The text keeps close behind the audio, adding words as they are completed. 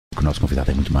O nosso convidado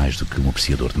é muito mais do que um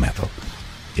apreciador de metal.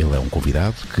 Ele é um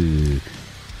convidado que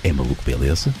é maluco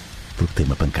beleza, porque tem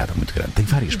uma pancada muito grande. Tem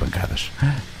várias pancadas.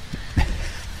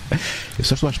 Eu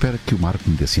só estou à espera que o Marco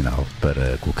me dê sinal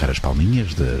para colocar as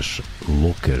palminhas das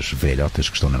loucas velhotas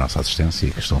que estão na nossa assistência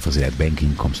e que estão a fazer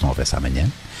headbanging como se não houvesse amanhã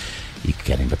e que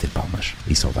querem bater palmas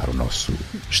e saudar o nosso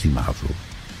estimado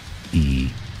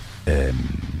e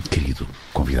querido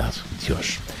convidado de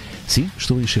hoje. Sim,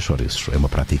 estou a encher chouriços. É uma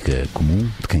prática comum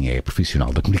de quem é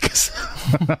profissional da comunicação.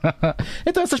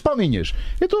 Então essas palminhas.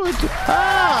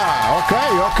 Ok.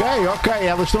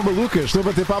 Elas estão malucas. Estão a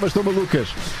bater palmas, estão malucas.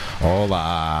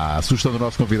 Olá. A sugestão do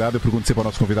nosso convidado. Eu pergunto sempre ao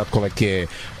nosso convidado qual é que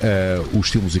é o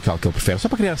estilo musical que ele prefere. Só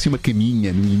para criar assim uma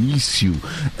caminha no início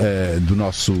do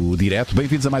nosso direto.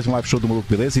 Bem-vindos a mais um live show do Maluco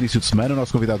Beleza. Início de semana. O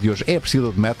nosso convidado de hoje é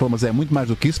apreciador de metal, mas é muito mais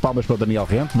do que isso. Palmas para o Daniel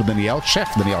Rente.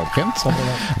 Chefe Daniel Rente.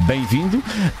 Bem-vindo.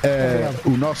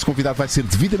 O nosso convidado vai ser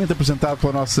devidamente apresentado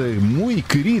pela nossa muito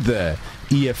querida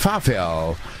e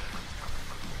afável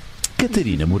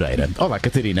Catarina Moreira. Olá,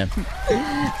 Catarina.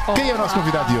 Olá. Quem é o nosso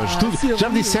convidado de hoje? Tu já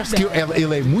me disseste que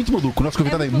ele é muito maluco. O nosso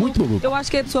convidado é muito maluco. Eu acho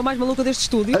que é a pessoa mais maluca deste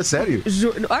estúdio. A sério?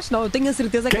 Acho não, eu tenho a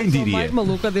certeza que é a pessoa mais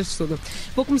maluca deste estúdio.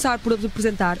 Vou começar por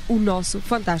apresentar o nosso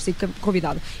fantástico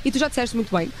convidado. E tu já disseste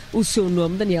muito bem o seu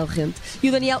nome, Daniel Rente. E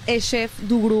o Daniel é chefe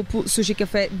do grupo Sushi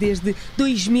Café desde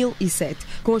 2007,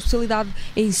 com a especialidade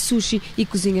em sushi e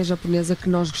cozinha japonesa que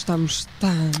nós gostamos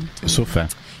tanto. Eu sou fã.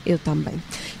 Eu também.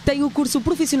 Tem o curso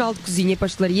profissional de cozinha e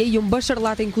pastelaria e um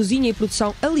bacharelato em cozinha e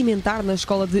produção alimentar na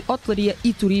Escola de Hotelaria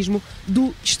e Turismo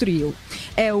do Estoril.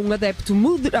 É um adepto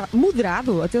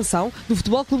moderado, atenção, do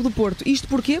Futebol Clube do Porto. Isto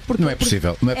porquê? Porque não é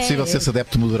possível ser-se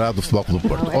adepto moderado do Futebol Clube do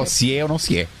Porto. Ou se é ou não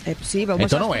se é. É possível, mas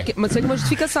então não é. Mas tem uma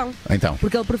justificação. Então.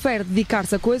 Porque ele prefere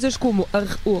dedicar-se a coisas como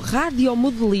o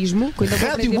radiomodelismo.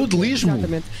 Radiomodelismo?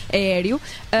 Exatamente. Aéreo.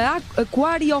 A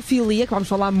aquariofilia, que vamos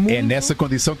falar muito. É nessa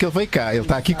condição que ele veio cá. Ele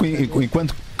está aqui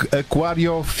enquanto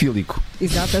aquariofílico.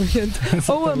 Exatamente.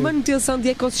 Ou a manutenção de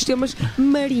ecossistemas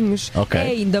marinhos. Okay. É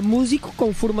ainda músico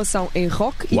com formação em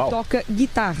rock e toca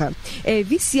guitarra. É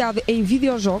viciado em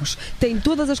videojogos, tem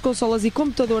todas as consolas e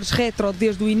computadores retro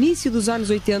desde o início dos anos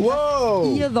 80.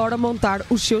 Uou! E adora montar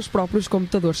os seus próprios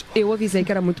computadores. Eu avisei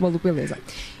que era muito maluco, beleza.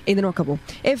 Ainda não acabou.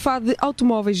 É fã de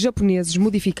automóveis japoneses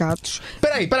modificados.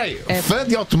 Peraí. Fã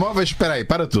de automóveis,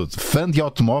 para tudo. Fã de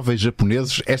automóveis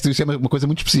japoneses, isso é uma coisa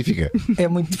muito específica. É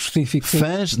muito específico. Sim.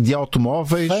 Fãs de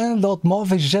automóveis. Fã de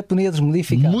automóveis japoneses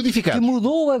modificados. Que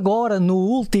mudou agora, no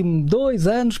último 2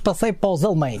 anos, passei para os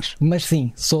alemães. Mas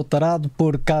sim, sou tarado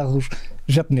por carros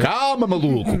japoneses. Calma,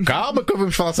 maluco, calma que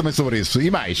vamos falar também sobre isso. E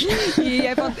mais?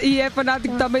 E é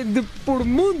fanático também por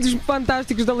mundos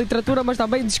fantásticos da literatura, mas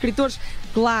também de escritores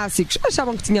clássicos.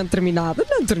 Achavam que tinham terminado.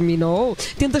 Não terminou.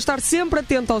 Tenta estar sempre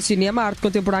atento ao cinema, à arte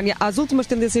contemporânea, às últimas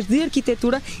tendências de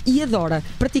arquitetura e adora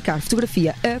praticar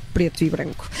fotografia a preto e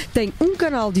branco. Tem um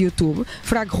canal de YouTube,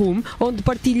 Frag Room, onde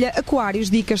partilha aquários,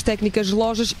 dicas, técnicas,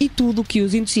 lojas e tudo o que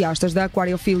os entusiastas da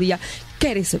aquariofilia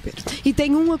querem saber. E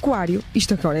tem um aquário,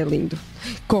 isto agora é lindo,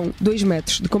 com 2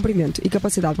 metros de comprimento e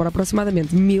capacidade para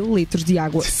aproximadamente 1000 litros de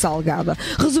água salgada.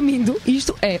 Resumindo,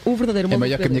 isto é um verdadeiro maluco. É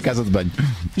maior que a minha casa de banho.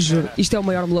 Juro, isto é o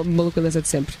maior maluco beleza de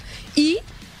sempre. E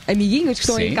amiguinhos que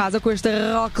estão em casa com este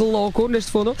rock louco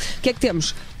neste fundo, o que é que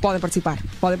temos? Podem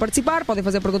participar, podem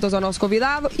fazer perguntas ao nosso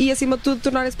convidado e, acima de tudo,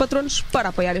 tornarem-se patronos para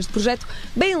apoiar este projeto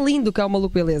bem lindo que é o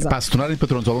Maluco Beleza. Para se tornarem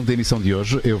patronos ao longo da emissão de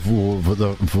hoje, eu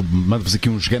mando-vos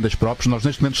aqui uns grandes próprios. Nós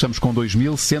neste momento estamos com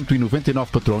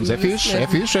 2199 patronos. É fixe. É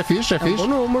um bom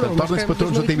número. Tornem-se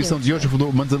patronos durante a emissão de hoje.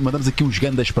 Mandamos aqui uns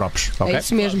grandes próprios. Okay? É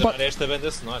isso mesmo. Esta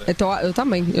banda sonora. Então, eu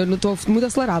também, eu não estou muito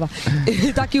acelerada.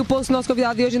 Está aqui o post do nosso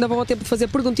convidado de hoje. Ainda vão a tempo de fazer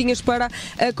perguntinhas para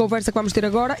a conversa que vamos ter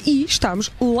agora. E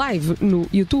estamos live no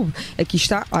YouTube. Aqui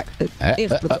está.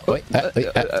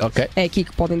 É aqui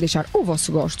que podem deixar o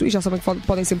vosso gosto. E já sabem que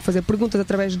podem sempre fazer perguntas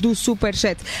através do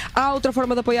Superchat. Há outra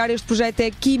forma de apoiar este projeto, é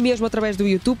aqui mesmo através do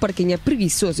YouTube, para quem é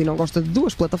preguiçoso e não gosta de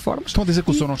 2 plataformas. Estão a dizer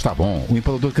que o som não está bom. O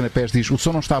empalador de canapés diz: o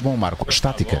som não está bom, Marco.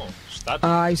 Estática.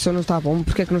 O som não está bom.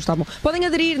 Porquê é que não está bom? Podem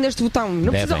aderir neste botão.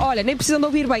 Não precisa, olha, nem precisam de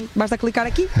ouvir bem. Basta clicar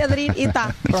aqui, aderir e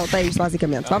está. Pronto, é isto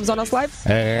basicamente. Vamos ao nosso live?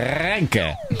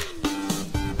 Arranca!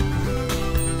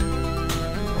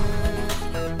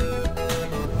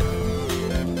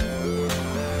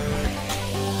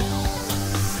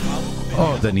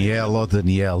 Oh Daniel,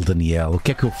 o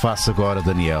que é que eu faço agora,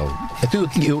 Daniel?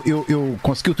 Eu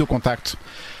consegui o teu contacto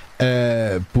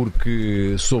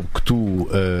porque soube que tu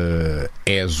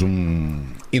és um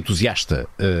entusiasta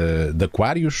de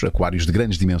aquários de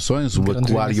grandes dimensões, o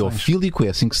aquariofílico, é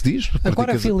assim que se diz?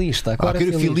 Aquariofilista.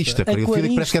 Aquariofilista.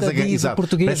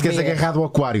 Parece que és agarrado ao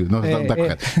aquário. Não está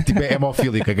correto. Tipo, é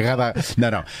hemofílico, agarrado a...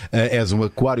 Não. És um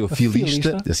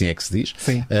aquariofilista, assim é que se diz.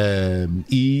 Sim.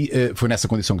 E foi nessa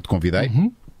condição que te convidei.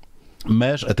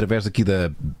 Mas, através aqui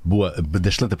da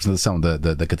excelente apresentação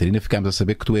da Catarina, ficámos a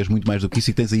saber que tu és muito mais do que isso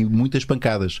e tens aí muitas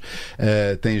pancadas.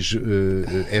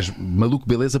 És maluco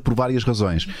beleza por várias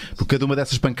razões. Porque cada uma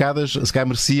dessas pancadas, se calhar,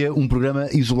 merecia um programa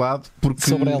isolado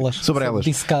sobre elas.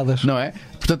 Dissecadas. Não é?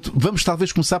 Portanto, vamos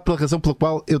talvez começar pela razão pela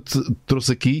qual eu te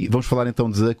trouxe aqui. Vamos falar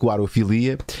então de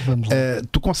aquariofilia.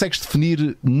 Tu consegues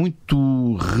definir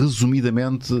muito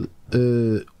resumidamente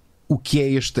o que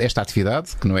é esta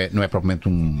atividade, que não é propriamente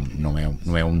não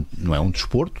é um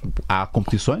desporto? Há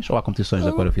competições ou há competições de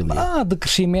aquariofilia? De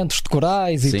crescimentos de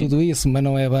corais e tudo isso, mas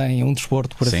não é bem um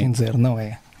desporto, por assim dizer, não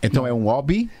é. Então é um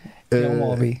hobby?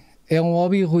 É um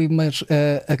hobby, Rui, mas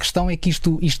a questão é que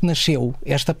isto nasceu.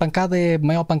 Esta pancada é a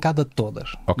maior pancada de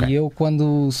todas. Okay. E eu,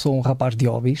 quando sou um rapaz de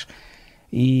hobbies,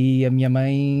 e a minha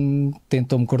mãe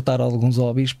tentou-me cortar alguns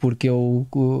hobbies porque eu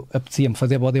apetecia-me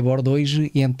fazer bodyboard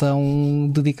hoje, e então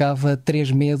dedicava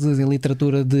 3 meses em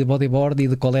literatura de bodyboard e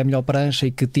de qual é a melhor prancha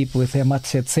e que tipo, se é Mate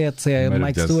 77, se é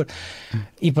Mike Stewart.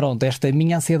 E pronto, esta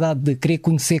minha ansiedade de querer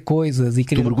conhecer coisas e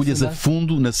querer... Tu mergulhas a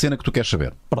fundo na cena que tu queres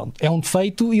saber. Pronto, é um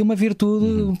defeito e uma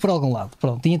virtude por algum lado.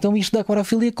 Pronto. E então isto da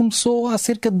aquariofilia começou há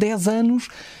cerca de 10 anos,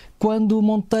 quando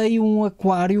montei um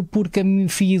aquário, porque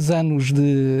fiz anos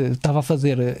de... Estava a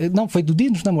fazer... Não, foi do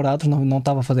Dia dos Namorados, não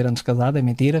estava a fazer anos de casado, é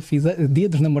mentira. Fiz Dia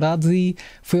dos Namorados e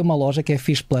foi uma loja que é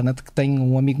Fish Planet, que tem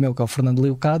um amigo meu que é o Fernando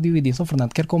Leocádio, e disse: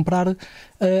 Fernando, quero comprar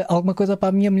alguma coisa para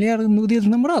a minha mulher no Dia dos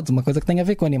Namorados, uma coisa que tenha a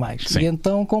ver com animais. Sim. E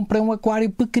então comprei um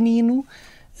aquário pequenino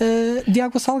de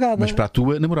água salgada. Mas para a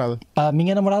tua namorada? Para a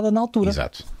minha namorada na altura.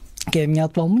 Exato. Que é a minha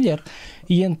atual mulher.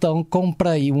 E então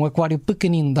comprei um aquário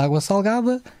pequenino de água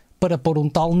salgada para pôr um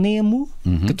tal Nemo,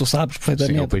 que tu sabes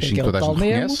perfeitamente. Sim, é o peixinho que toda a gente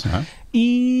reconhece.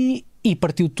 E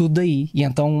partiu tudo daí. E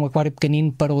então um aquário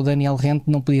pequenino para o Daniel Rente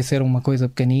não podia ser uma coisa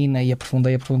pequenina, e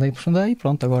aprofundei.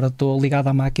 Pronto, agora estou ligado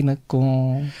à máquina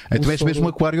com... Tu és mesmo um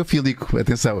aquariofílico.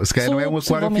 Atenção, se calhar não é um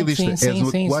aquariofilista, és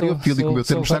um aquariofílico. O meu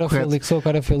termo está correto. Sou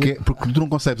aquariofílico. Porque tu não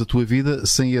concebes a tua vida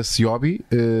sem esse hobby.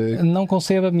 Não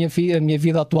concebo a minha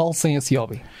vida atual sem esse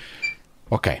hobby.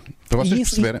 Ok, para vocês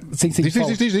perceberem.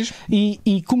 Diz.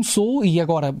 E começou, e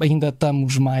agora ainda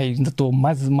estou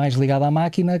mais ligado à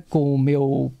máquina, com o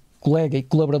meu colega e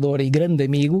colaborador e grande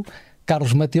amigo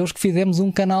Carlos Mateus, que fizemos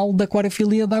um canal de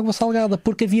aquariofilia de água salgada,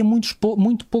 porque havia muito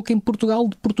pouco em Portugal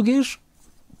de português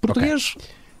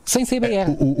sem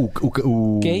CBR.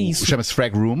 Que é isso. Chama-se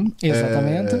Frag Room.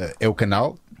 Exatamente. É o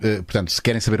canal. Portanto, se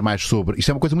querem saber mais sobre... Isto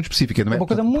é uma coisa muito específica, não é?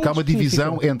 Porque há uma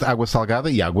divisão entre água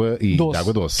salgada e água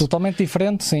doce. Totalmente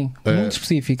diferente, sim. Muito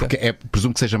específica. Porque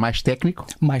presumo que seja mais técnico.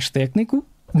 Mais técnico.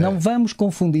 Não vamos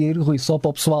confundir, Rui, só para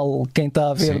o pessoal, quem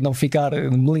está a ver, não ficar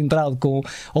melindrado com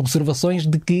observações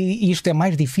de que isto é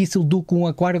mais difícil do que um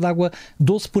aquário de água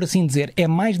doce, por assim dizer. É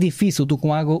mais difícil do que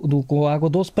água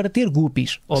doce para ter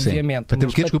guppies, obviamente. Para ter o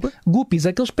quê, desculpa? Guppies,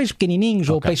 aqueles peixes pequenininhos,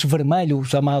 ou peixe vermelho,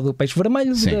 chamado peixe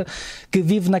vermelho, que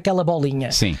vive naquela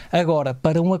bolinha. Sim. Agora,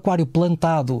 para um aquário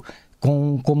plantado,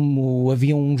 como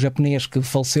havia um japonês que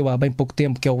faleceu há bem pouco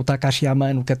tempo, que é o Takashi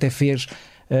Amano, que até fez...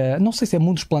 não sei se é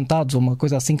Mundos Plantados ou uma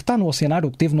coisa assim, que está no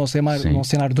oceanário, que teve no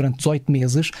oceanário durante 18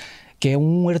 meses, que é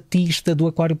um artista do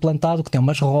aquário plantado, que tem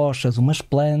umas rochas, umas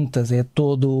plantas, é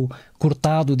todo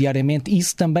cortado diariamente.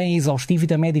 Isso também é exaustivo e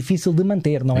também é difícil de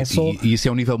manter, não é só... E isso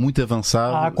é um nível muito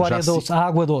avançado. A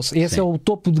água doce. Esse é o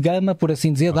topo de gama, por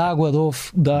assim dizer, da água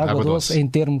doce em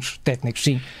termos técnicos,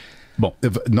 sim. Bom,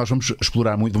 nós vamos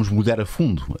explorar muito, vamos mergulhar a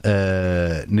fundo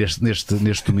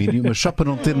neste domínio, mas só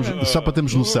para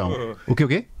termos noção. O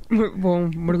quê? Bom,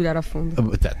 mergulhar a fundo.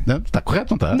 Está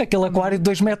correto, não está? Naquele aquário de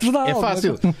 2 metros de água. É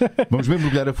fácil. Vamos mesmo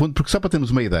mergulhar a fundo, porque só para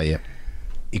termos uma ideia,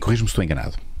 e corrijo-me se estou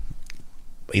enganado,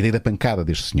 a ideia da pancada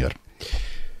deste senhor.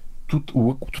 Tu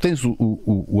tens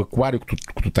o aquário que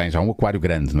tu tens, há um aquário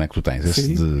grande, não é? Que tu tens,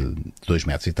 esse de 2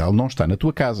 metros e tal, não está na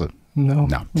tua casa. Não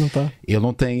está. Ele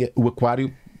não tem o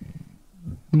aquário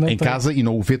em casa e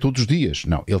não o vê todos os dias.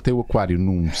 Não, ele tem o aquário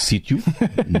num sítio,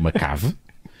 numa cave.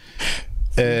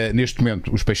 Neste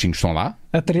momento os peixinhos estão lá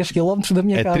a 3 km da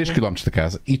minha casa. A 3 km da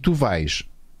casa. E tu vais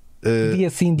dia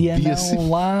sim, dia não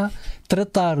lá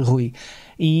tratar, Rui.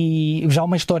 E já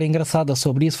uma história engraçada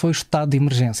sobre isso foi o estado de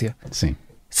emergência. Sim.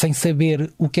 Sem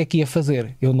saber o que é que ia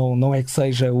fazer. Eu não é que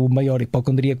seja o maior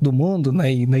hipocondríaco do mundo,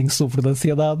 nem sofro de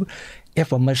ansiedade.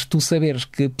 Mas tu saberes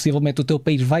que possivelmente o teu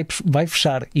país vai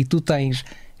fechar e tu tens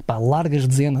largas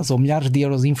dezenas ou milhares de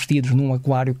euros investidos num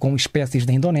aquário com espécies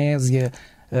da Indonésia,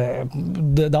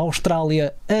 da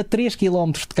Austrália, a 3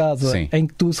 km de casa, Sim. em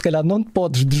que tu se calhar não te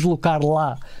podes deslocar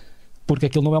lá, porque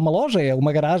aquilo não é uma loja, é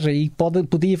uma garagem, e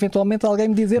podia eventualmente alguém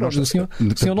me dizer: o senhor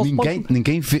não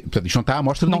ninguém vê. Portanto, isto não está à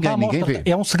mostra de ninguém vê.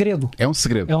 É um segredo. É um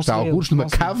segredo. Está alguns numa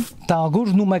cave. Está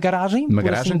alguns numa garagem,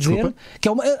 assim dizer, que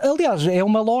aliás, é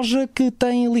uma loja que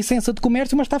tem licença de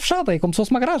comércio, mas está fechada. É como se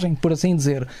fosse uma garagem, por assim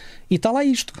dizer. E está lá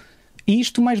isto.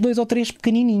 Isto mais 2 ou 3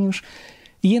 pequenininhos.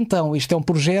 E então, isto é um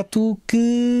projeto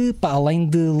que, além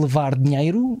de levar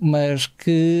dinheiro, mas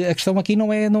que a questão aqui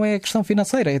não é a questão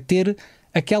financeira, é ter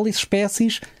aquelas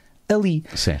espécies ali.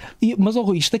 Mas,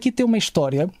 Rui, isto aqui tem uma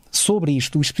história sobre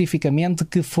isto, especificamente,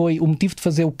 que foi o motivo de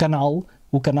fazer o canal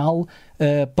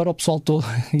para o pessoal todo,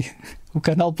 o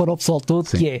canal para o pessoal todo,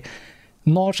 que é,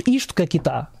 isto que aqui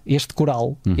está, este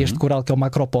coral que é uma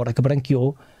acropora que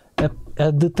branqueou, a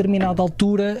determinada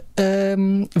altura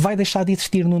vai deixar de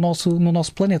existir no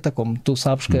nosso planeta, como tu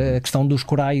sabes que a questão dos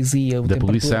corais e da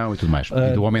poluição e tudo mais,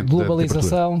 e do aumento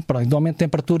globalização, do aumento de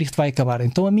temperatura, isto vai acabar.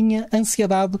 Então a minha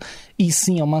ansiedade, e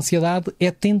sim é uma ansiedade, é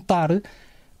tentar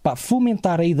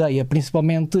fomentar a ideia,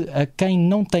 principalmente a quem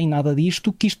não tem nada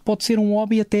disto, que isto pode ser um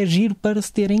hobby até giro para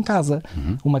se ter em casa.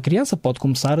 Uma criança pode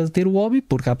começar a ter o hobby,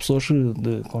 porque há pessoas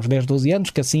com os 10, 12 anos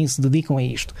que assim se dedicam a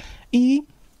isto.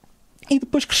 E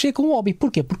depois crescer com o hobby.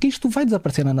 Porquê? Porque isto vai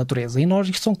desaparecer na natureza. E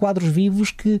isto são quadros vivos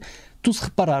que, tu se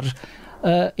reparares...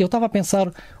 eu estava a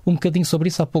pensar um bocadinho sobre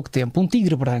isso há pouco tempo. Um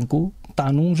tigre branco está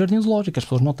num jardim zoológico. As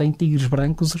pessoas não têm tigres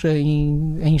brancos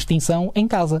em extinção em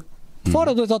casa.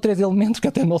 Fora 2 ou 3 elementos, que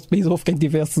até no nosso país houve quem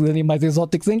tivesse animais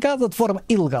exóticos em casa de forma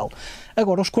ilegal.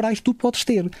 Agora, os corais tu podes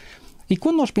ter. E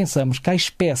quando nós pensamos que há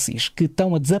espécies que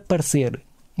estão a desaparecer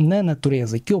na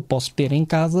natureza e que eu posso ter em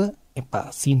casa,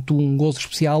 sinto um gozo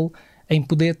especial em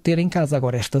poder ter em casa.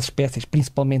 Agora, estas espécies,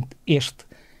 principalmente este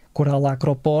coral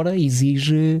acropora,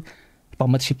 exige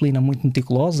uma disciplina muito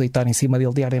meticulosa e estar em cima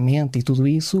dele diariamente e tudo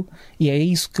isso, e é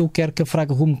isso que eu quero que a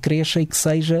Fraga Rumo cresça e que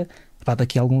seja,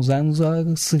 daqui a alguns anos,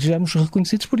 sejamos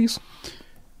reconhecidos por isso.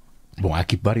 Bom, há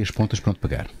aqui várias pontas para onde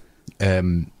pegar.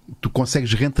 Tu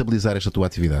consegues rentabilizar esta tua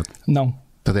atividade? Não.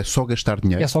 Portanto, é só gastar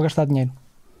dinheiro? É só gastar dinheiro.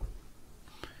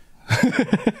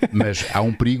 Mas há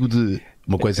um perigo de...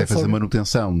 Uma coisa é fazer a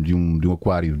manutenção de um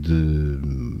aquário de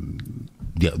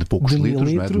poucos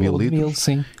litros, não é? De 1000 litros.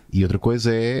 Sim. E outra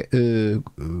coisa é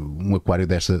um aquário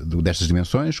destas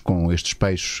dimensões, com estes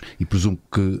peixes, e presumo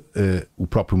que o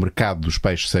próprio mercado dos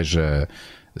peixes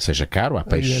seja caro. Há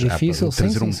peixes, é difícil,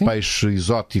 trazer um peixe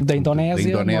exótico da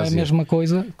Indonésia não é a mesma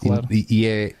coisa, claro.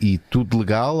 E tudo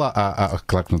legal.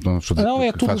 Claro que não estou a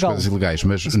dizer que fazes coisas ilegais,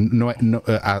 mas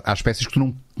há espécies que tu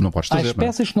não podes trazer. Há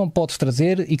espécies que não podes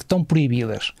trazer e que estão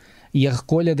proibidas. E a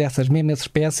recolha dessas mesmas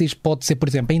espécies pode ser, por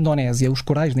exemplo, a Indonésia. Os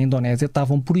corais na Indonésia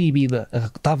estava proibida a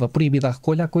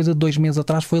recolha. Há coisa de 2 meses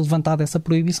atrás foi levantada essa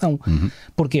proibição.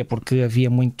 Porquê? Porque havia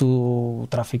muito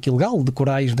tráfico ilegal de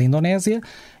corais da Indonésia,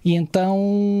 e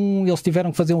então eles tiveram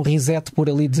que fazer um reset, por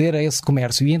ali dizer, a esse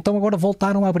comércio. E então agora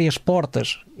voltaram a abrir as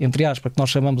portas, entre aspas, que nós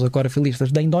chamamos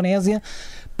aquariofilistas da Indonésia,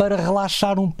 para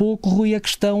relaxar um pouco, Rui, a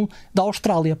questão da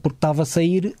Austrália, porque estava a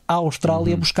sair à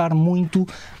Austrália buscar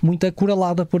muita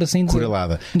coralada, por assim dizer.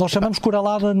 Coralada. Nós chamamos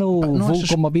coralada no vulgo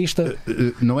como a vista.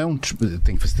 Não é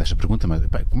tenho que fazer esta pergunta, mas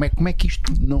como é que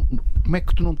isto não... Como é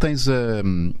que tu não tens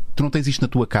tu não tens isto na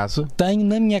tua casa? Tenho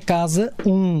na minha casa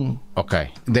um... Ok.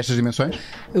 Destas dimensões?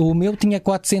 O meu tinha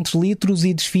 400 litros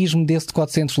e desfiz-me desse de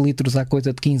 400 litros há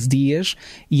coisa de 15 dias,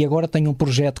 e agora tenho um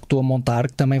projeto que estou a montar,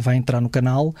 que também vai entrar no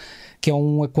canal, que é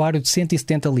um aquário de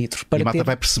 170 litros. E a malta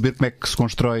vai perceber como é que se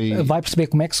constrói... Vai perceber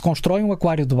como é que se constrói um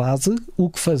aquário de base, o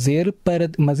que fazer para...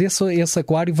 Mas esse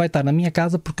aquário vai estar na minha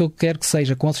casa, porque eu quero que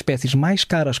seja com as espécies mais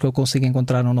caras que eu consigo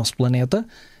encontrar no nosso planeta,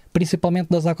 principalmente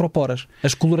das acroporas.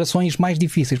 As colorações mais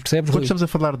difíceis, percebes, Rui? Quando estamos a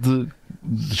falar de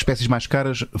espécies mais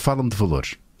caras, fala-me de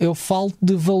valores. Eu falo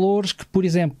de valores que, por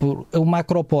exemplo, uma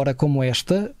acropora como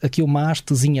esta, aqui uma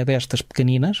hastezinha destas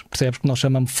pequeninas, percebes, que nós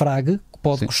chamamos frag, que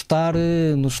pode custar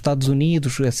nos Estados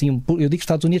Unidos, assim, eu digo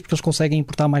Estados Unidos porque eles conseguem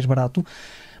importar mais barato,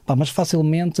 mas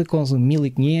facilmente com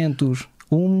 1500,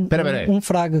 um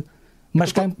frag.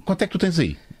 Mas quanto é que tu tens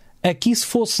aí? Aqui se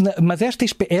fosse... Mas esta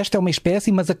é uma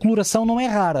espécie, mas a coloração não é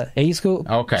rara. É isso que eu...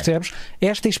 Percebes?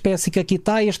 Esta espécie que aqui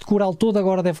está, este coral todo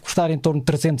agora deve custar em torno de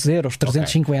 300 euros,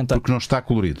 350. Porque não está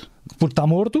colorido. Porque está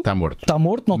morto. Está morto. Está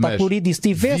morto, não está colorido. E se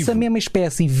tivesse a mesma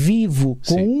espécie vivo,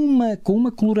 com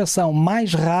uma coloração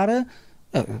mais rara,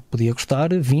 podia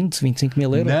custar 20, 25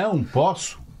 mil euros. Não,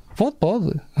 posso.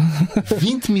 Pode.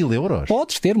 20 mil euros?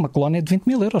 Podes ter uma colónia de 20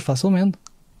 mil euros, facilmente.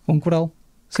 Um coral.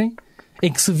 Sim.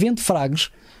 Em que se vende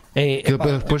fragos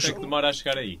Depois... Até que demora a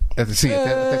chegar aí. Sim,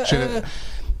 até que chega...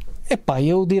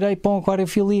 Eu direi para um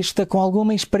aquariofilista com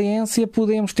alguma experiência,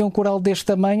 podemos ter um coral deste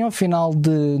tamanho ao final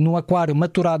no aquário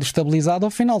maturado e estabilizado, ao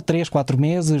final de 3, 4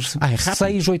 meses,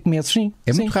 6, 8 meses, sim.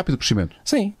 É muito rápido o crescimento.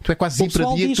 Sim. Tu é quase dia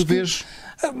para dia que tu vês...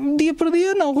 Dia para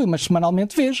dia não, Rui, mas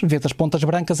semanalmente vês as pontas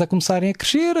brancas a começarem a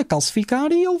crescer, a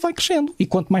calcificar e ele vai crescendo. E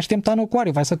quanto mais tempo está no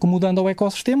aquário, vai-se acomodando ao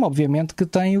ecossistema, obviamente que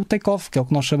tem o take-off, que é o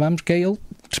que nós chamamos, que é ele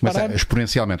disparar. Começa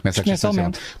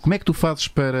exponencialmente. Como é que tu fazes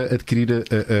para adquirir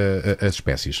as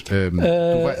espécies? Tu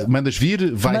mandas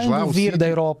vir, vais lá? Mando vir da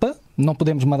Europa, não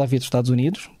podemos mandar vir dos Estados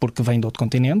Unidos, porque vem de outro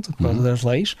continente, por causa das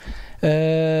leis.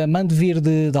 Mando vir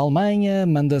da Alemanha,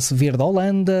 manda-se vir da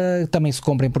Holanda, também se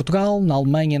compra em Portugal. Na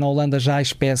Alemanha e na Holanda já há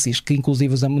espécies que,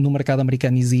 inclusive, no mercado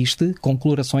americano existe, com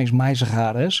colorações mais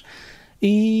raras.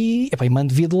 E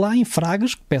mando vir de lá em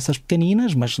fragues, peças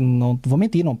pequeninas, mas não te vou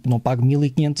mentir, não pago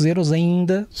 1.500 euros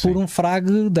ainda por um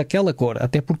frague daquela cor.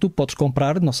 Até porque tu podes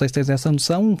comprar, não sei se tens essa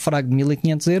noção, um frague de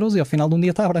 1.500 euros e ao final de um dia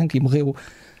está branco e morreu.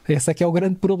 Esse é que é o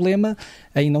grande problema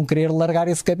em não querer largar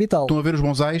esse capital. Estão a ver os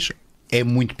bonsais, é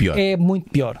muito pior. É muito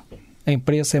pior. Em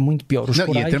preço é muito pior.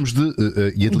 E em termos de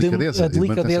e a delicadeza? A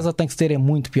delicadeza tem que ser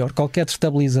muito pior. Qualquer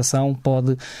destabilização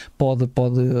pode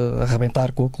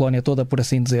arrebentar com a colónia toda, por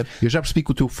assim dizer. Eu já percebi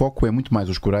que o teu foco é muito mais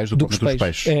os corais do que os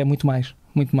peixes. É muito mais.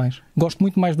 Muito mais. Gosto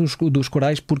muito mais dos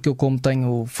corais porque eu, como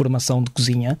tenho formação de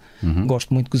cozinha,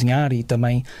 gosto muito de cozinhar e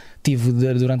também tive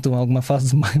durante alguma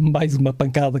fase mais uma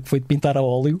pancada que foi de pintar a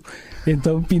óleo.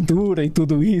 Então pintura e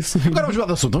tudo isso. Agora vamos falar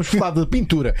de assunto, vamos falar de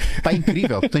pintura. Está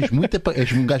incrível,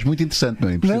 és um gajo muito interessante, não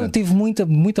é? Não, tive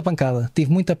muita pancada. Tive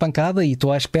muita pancada e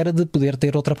estou à espera de poder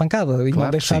ter outra pancada e não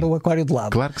deixar o aquário de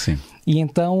lado. Claro que sim. E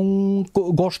então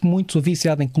gosto muito, sou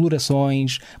viciado em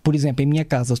colorações. Por exemplo, em minha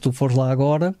casa, se tu fores lá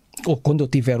agora, ou quando eu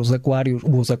tiver os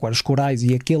aquários corais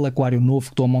e aquele aquário novo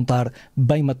que estou a montar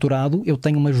bem maturado, eu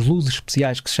tenho umas luzes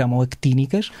especiais que se chamam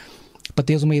actínicas. Para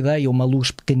teres uma ideia, uma luz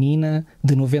pequenina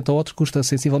de 90 watts custa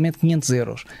sensivelmente 500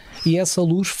 euros. E essa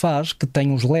luz faz que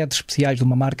tenha uns LEDs especiais de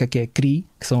uma marca que é a CRI,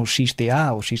 que são os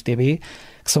XTA ou XTB,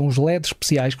 que são os LEDs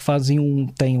especiais que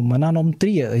têm uma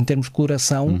nanometria em termos de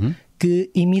coloração,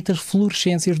 que imita as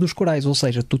fluorescências dos corais, ou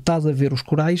seja, tu estás a ver os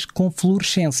corais com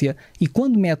fluorescência e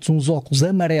quando metes uns óculos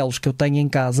amarelos que eu tenho em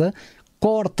casa,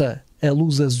 corta a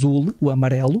luz azul, o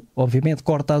amarelo, obviamente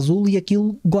corta azul e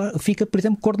aquilo fica, por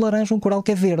exemplo, cor de laranja, um coral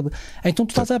que é verde. Então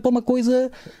tu estás a ver para uma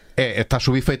coisa... Estás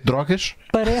sob efeito de drogas?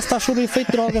 Parece que estás sob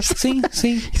efeito de drogas. Sim.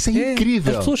 Isso é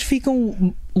incrível. As pessoas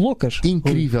ficam loucas.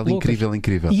 Incrível.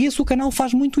 E isso o canal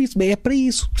faz muito isso. É para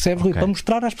isso, percebes, Rui? Para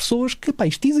mostrar às pessoas que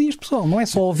isto existe, pessoal. Não é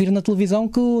só ouvir na televisão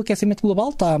que o aquecimento global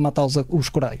está a matar os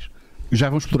corais. Já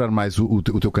vamos explorar mais o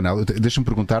teu canal. Deixa-me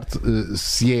perguntar-te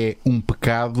se é um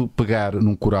pecado pegar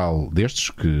num coral destes,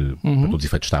 que para todos os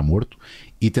efeitos está morto,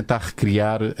 e tentar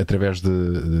recriar através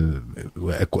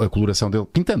a coloração dele,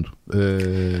 pintando.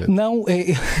 Não,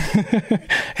 é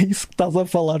isso que estás a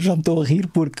falar, já me estou a rir,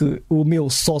 porque o meu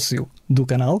sócio do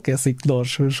canal, que é assim que nós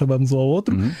chamamos um ao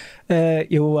outro,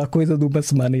 eu há coisa de uma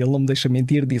semana, ele não me deixa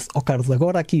mentir, disse: Carlos,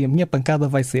 agora aqui a minha pancada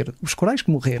vai ser os corais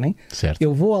que morrerem, certo.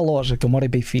 Eu vou à loja, que eu moro em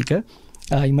Benfica,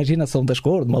 à Imaginação das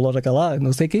Cores, uma loja que é lá,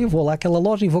 não sei o quê, eu vou lá àquela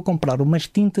loja e vou comprar umas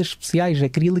tintas especiais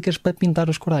acrílicas para pintar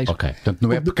os corais. Ok, portanto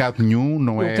não é pecado nenhum,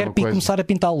 não é. Eu quero começar a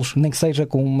pintá-los, nem que seja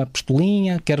com uma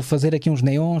pistolinha, quero fazer aqui uns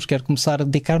neons, quero começar a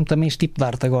dedicar-me também a este tipo de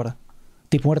arte agora.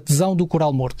 Tipo um artesão do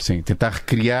coral morto. Sim, tentar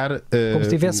recriar como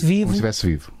se estivesse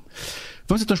vivo.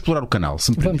 Vamos então explorar o canal,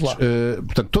 se me permites. Vamos lá.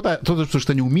 Portanto, todas as pessoas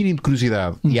que tenham o mínimo de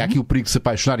curiosidade, e há aqui o perigo de se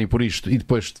apaixonarem por isto e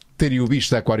depois terem o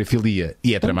bicho da aquariofilia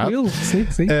e é tramado. Sim.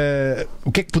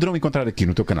 O que é que poderão encontrar aqui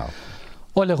no teu canal?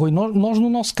 Olha, Rui, nós no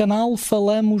nosso canal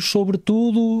falamos sobre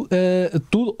tudo,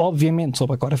 obviamente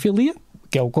sobre a aquariofilia,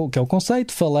 que é o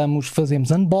conceito.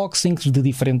 Fazemos unboxings de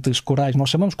diferentes corais. Nós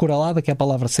chamamos coralada, que é a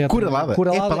palavra certa. Coralada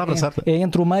é a palavra certa. É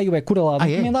entre o meio, é coralada.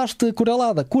 Encomendaste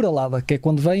coralada, que é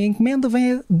quando vem a encomenda,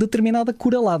 vem a determinada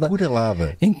coralada.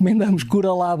 Encomendamos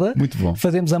coralada. Muito bom.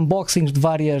 Fazemos unboxings de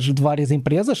várias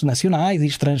empresas nacionais e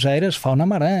estrangeiras, Fauna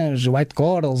Marange, White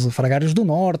Corals, Fragários do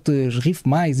Norte, Riff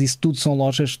Mais, isso tudo são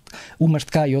lojas, umas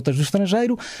de cá e outras do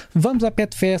estrangeiro. Vamos à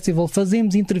Pet Festival,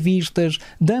 fazemos entrevistas,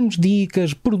 damos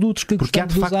dicas, produtos que porque há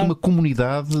de facto uma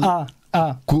comunidade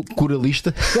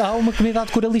coralista. Há uma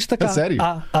comunidade coralista cá. A sério?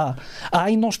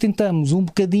 E nós tentamos um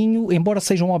bocadinho, embora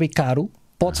seja um hobby caro,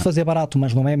 pode-se fazer barato,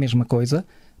 mas não é a mesma coisa,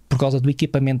 por causa do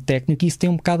equipamento técnico, e isso tem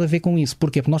um bocado a ver com isso.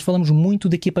 Porquê? Porque nós falamos muito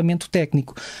de equipamento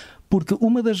técnico. Porque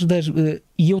uma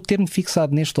e eu ter-me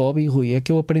fixado neste hobby, Rui, é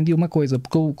que eu aprendi uma coisa,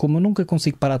 porque como eu nunca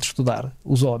consigo parar de estudar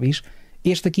os hobbies,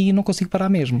 Este aqui não consigo parar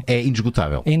mesmo. É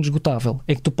inesgotável. É inesgotável.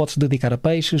 É que tu podes dedicar a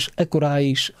peixes, a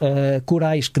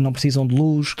corais que não precisam de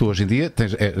luz. Tu hoje em dia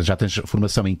já tens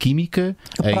formação em química,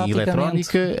 em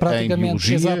eletrónica, em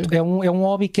biologia. Exato. É um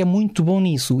hobby que é muito bom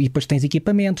nisso. E depois tens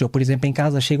equipamentos. Eu, por exemplo, em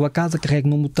casa, chego a casa, carrego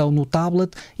no botão no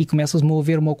tablet e começas a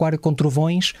mover o meu aquário com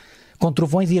trovões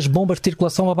e as bombas de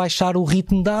circulação a baixar o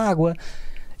ritmo da água.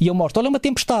 E eu mostro, olha uma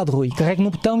tempestade, Rui, carrego no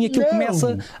botão e aquilo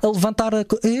começa a levantar,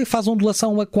 faz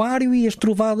ondulação o aquário e as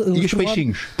trovadas... E os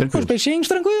peixinhos, tranquilos. Os peixinhos,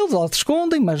 tranquilos, eles se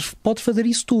escondem, mas podes fazer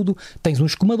isso tudo. Tens um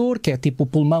escumador, que é tipo o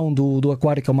pulmão do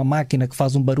aquário, que é uma máquina que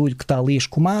faz um barulho que está ali a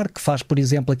escumar, que faz, por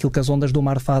exemplo, aquilo que as ondas do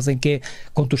mar fazem, que é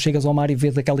quando tu chegas ao mar e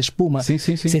vês aquela espuma. Sim.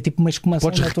 Isso é tipo uma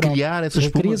escumação natural. Podes recriar essa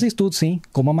espuma? Recrias isso tudo, sim,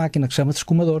 com uma máquina que chama-se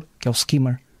escumador, que é o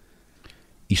skimmer.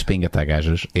 Isto para engatar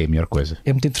gajas é a melhor coisa.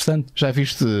 É muito interessante. Já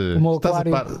viste? O meu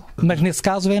aquário, mas nesse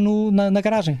caso é na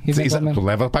garagem. Sim, exato. Tu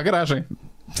leva para a garagem.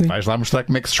 Sim. Vais lá mostrar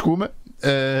como é que se escuma.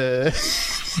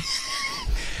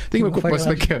 Tenho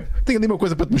ali uma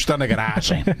coisa para te mostrar na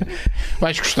garagem.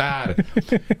 Vais gostar.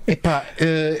 Epá,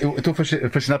 eu estou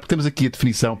fascinado porque temos aqui a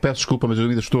definição. Peço desculpa, mas eu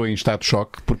ainda estou em estado de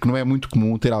choque porque não é muito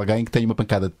comum ter alguém que tenha uma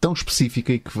pancada tão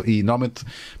específica e normalmente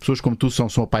pessoas como tu são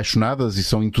apaixonadas e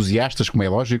são entusiastas, como é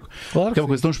lógico. Claro, porque é uma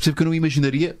coisa tão específica que eu não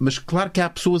imaginaria, mas claro que há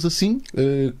pessoas assim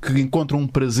que encontram um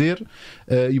prazer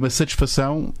e uma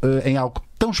satisfação em algo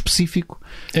tão específico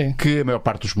que a maior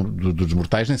parte dos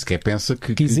mortais nem sequer pensa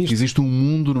que existe um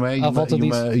mundo, não é?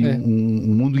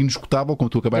 Um mundo inesgotável, como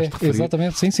tu acabaste de referir.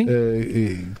 Exatamente, sim.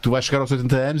 Tu vais chegar aos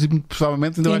 80 anos e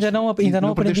provavelmente ainda não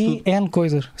aprendi N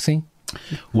coisas, sim.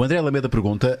 O André Alameda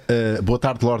pergunta: boa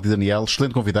tarde, Lorde e Daniel,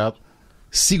 excelente convidado.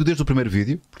 Sigo desde o primeiro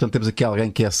vídeo, portanto temos aqui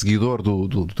alguém que é seguidor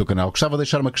do teu canal. Gostava de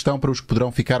deixar uma questão para os que poderão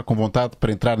ficar com vontade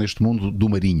para entrar neste mundo do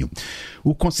marinho.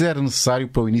 O que considera necessário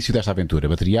para o início desta aventura?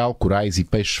 Material, corais e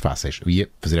peixes fáceis? Eu ia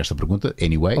fazer esta pergunta,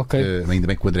 anyway, ainda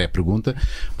bem que o André pergunta,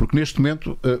 porque neste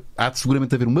momento há de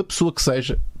seguramente haver uma pessoa que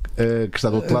seja que está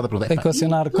do outro lado a perguntar.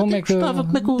 Equacionar como é que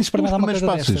experimentar uma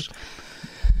coisa destas?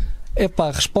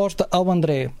 Epá, resposta ao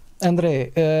André,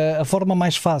 a forma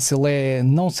mais fácil é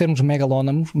não sermos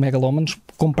megalómanos,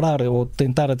 comprar ou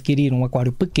tentar adquirir um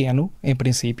aquário pequeno, em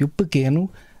princípio, pequeno.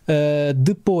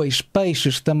 Depois,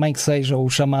 peixes também que sejam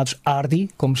os chamados hardy,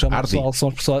 como chama o pessoal,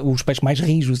 são os peixes mais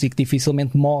rijos e que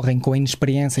dificilmente morrem com a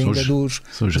inexperiência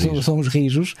ainda são os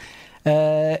rijos.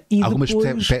 E algumas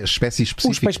depois, espécies específicas.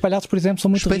 Os peixes palhaços, por exemplo, são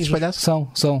muito rijos.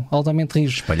 São altamente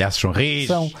rijos. Os palhaços são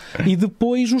rijos. E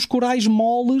depois os corais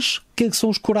moles, que são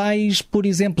os corais, por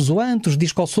exemplo, zoantos,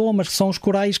 discossomas, que são os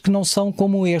corais que não são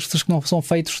como estes, que não são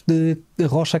feitos de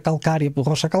rocha calcária.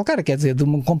 Rocha calcária quer dizer de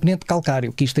um componente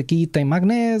calcário, que isto aqui tem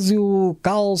magnésio,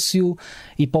 cálcio,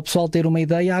 e para o pessoal ter uma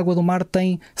ideia, a água do mar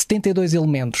tem 72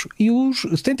 elementos. E os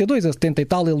 72 a 70 e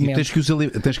tal elementos.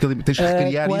 E tens que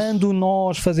recriar quando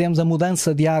nós fazemos a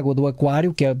mudança de água do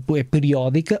aquário, que é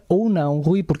periódica, ou não,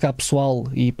 Rui, porque há pessoal,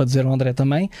 e para dizer ao André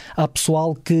também, há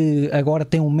pessoal que agora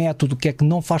tem um método que é que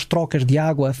não faz trocas de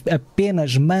água,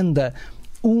 apenas manda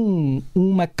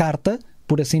uma carta,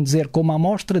 por assim dizer, com uma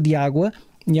amostra de água,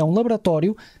 e é um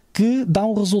laboratório que dá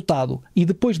um resultado. E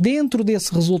depois, dentro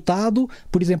desse resultado,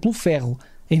 por exemplo, o ferro,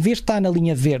 em vez de estar na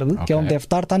linha verde, que é onde deve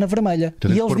estar, está na vermelha.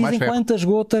 Então, e eles dizem quantas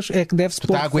gotas é que deve-se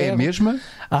pôr. A água é a mesma?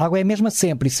 A água é a mesma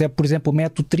sempre. Isso é, por exemplo, o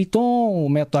método Triton, o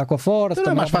método Aquaforce.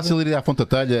 Então, é mais fácil ir à Fonte da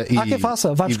Telha e... Há quem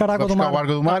faça, vai buscar água do mar.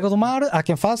 Água do mar. Há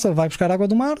quem faça, vai buscar água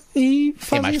do mar e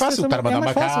faz. É mais fácil estar a mandar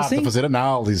uma carta, fazer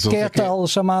análise. Que é a tal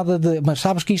chamada de... Mas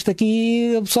sabes que isto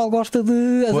aqui, o pessoal gosta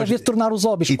de, às vezes, tornar os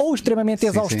hobbies ou extremamente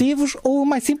exaustivos ou o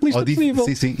mais simplista possível.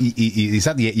 Sim.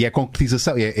 E a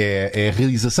concretização, é a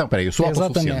realização. Espera aí, eu sou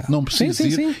autossuficiente. Não preciso.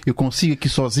 Sim. Eu consigo aqui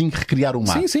sozinho recriar o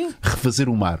mar. Refazer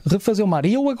o mar.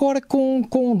 E eu agora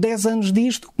com 10 anos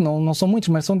disto, não são muitos,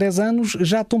 mas são 10 anos,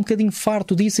 já estou um bocadinho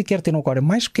farto disso e quero ter um aquário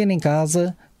mais pequeno em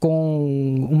casa,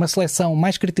 com uma seleção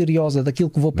mais criteriosa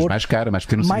daquilo que vou pôr. Mas mais cara, mas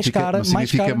porque não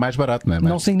significa mais barato, não é?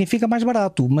 Não significa mais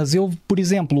barato, mas eu, por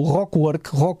exemplo, o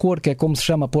rockwork é como se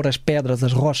chama pôr as pedras,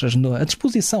 as rochas, a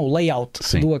disposição, o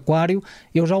layout do aquário,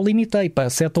 eu já o limitei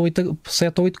para 7 ou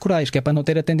 8 corais, que é para não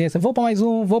ter a tendência, vou para mais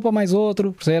um, vou para mais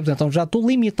outro, percebes? Então já estou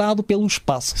limitado pelo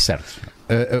espaço. Certo.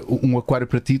 Um aquário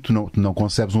para ti, tu não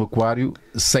concebes um aquário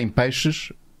sem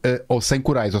peixes ou sem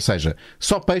corais, ou seja,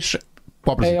 só peixe.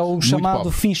 Pobrezinho, é o chamado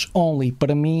pobre. Fish only.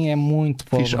 Para mim é muito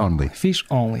pobre. Fish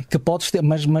only. Que podes ter,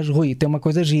 mas Rui, tem uma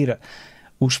coisa gira.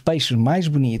 Os peixes mais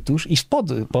bonitos, isto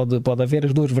pode haver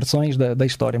as duas versões da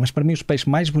história, mas para mim os peixes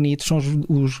mais bonitos são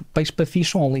os peixes para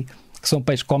fish only, que são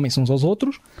peixes que comem-se uns aos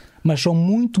outros, mas são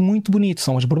muito, muito bonitos.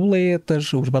 São as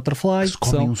borboletas, os butterflies. Que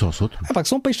comem uns aos outros? Que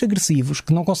são peixes agressivos,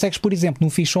 que não consegues, por exemplo,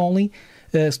 no fish only,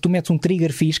 se tu metes um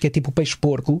trigger fish, que é tipo o peixe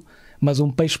porco, Mas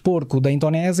um peixe-porco da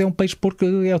Indonésia é um peixe-porco,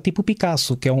 é o tipo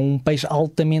Picasso, que é um peixe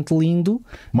altamente lindo.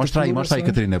 Mostra aí,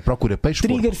 Catarina. Procura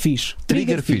peixe-porco.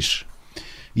 Triggerfish.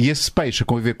 E esse peixe a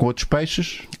conviver com outros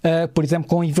peixes? Por exemplo,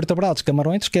 com invertebrados,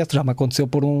 camarões, esquece, já me aconteceu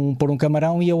por um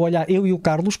camarão e eu e o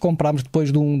Carlos comprámos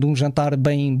depois de um jantar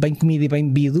bem comido e bem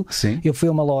bebido. Sim. Eu fui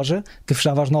a uma loja que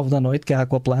fechava às 9 da noite, que é a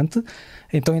Aquaplant,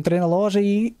 então entrei na loja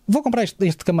e vou comprar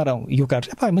este camarão. E o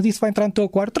Carlos, mas isso vai entrar no teu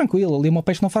aquário, tranquilo, ali o meu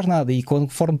peixe não faz nada. E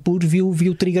conforme pus, vi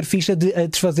o Triggerfish a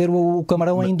desfazer o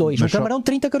camarão em dois. Um camarão de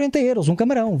 30, 40 euros, um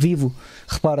camarão vivo.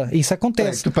 Repara, isso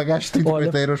acontece. Tu pagaste 30,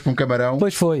 40 euros por um camarão?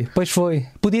 Pois foi.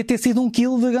 Podia ter sido 1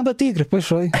 quilo de gamba-tigre, pois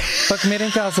foi, para comer em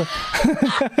casa.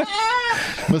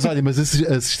 Mas olha,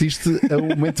 assististe a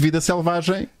um momento de vida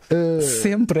selvagem.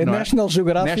 Sempre, é National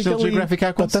Geographic. A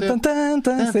acontecer.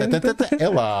 É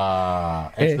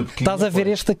lá. Estás a ver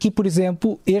este aqui, por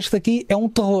exemplo, este aqui é um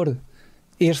terror.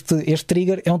 Este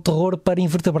trigger é um terror para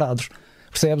invertebrados.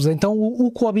 Percebes? Então o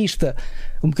coabista,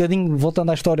 um bocadinho,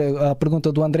 voltando à história, à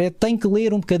pergunta do André, tem que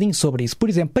ler um bocadinho sobre isso. Por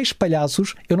exemplo, peixes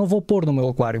palhaços eu não vou pôr no meu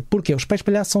aquário. Porquê? Os peixes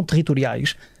palhaços são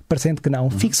territoriais, parecendo que não,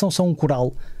 fixam-se a um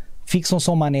coral, fixam-se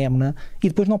a uma anémona e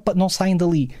depois não saem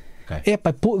dali. Okay.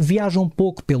 Viajam um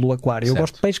pouco pelo aquário. Certo. Eu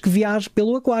gosto de peixe que viaje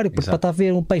pelo aquário, porque para estar a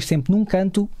ver um peixe sempre num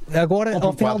canto, agora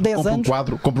ao final de 10 anos.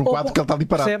 Compre um quadro que ele está ali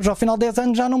parado. Percebes? Ao final de 10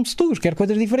 anos já não me seduz, quero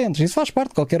coisas diferentes. Isso faz parte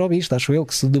de qualquer hobbyista, acho eu,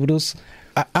 que se debruce.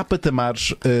 Há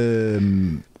patamares.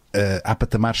 Há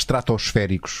patamares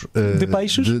estratosféricos de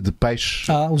peixes. De peixes.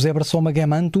 O Zebrasoma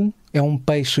gamantum é um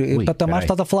peixe. Patamar,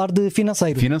 estás a falar de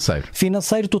financeiro.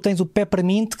 Financeiro, tu tens o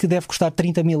peppermint, que deve custar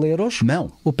 30 mil euros.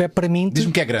 Não. O peppermint.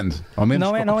 Diz-me que é grande. Ao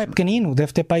menos não é pequenino,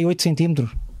 deve ter para aí 8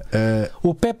 centímetros.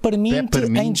 O peppermint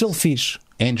angelfish.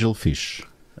 Angelfish.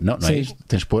 Não é isto.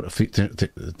 Tens de pôr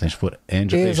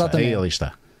angelfish. Exatamente. Aí ele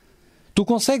está. Tu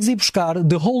consegues ir buscar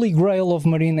The Holy Grail of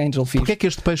Marine Angelfish. Porquê é que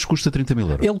este peixe custa 30 mil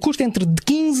euros? Ele custa entre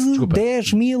 15,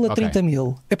 10 mil a 30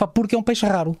 mil. Porque é um peixe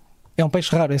raro.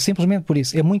 É simplesmente por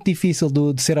isso. É muito difícil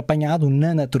de ser apanhado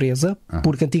na natureza,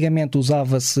 porque antigamente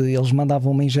usava-se, eles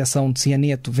mandavam uma injeção de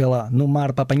cianeto, vê lá, no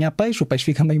mar para apanhar peixe, o peixe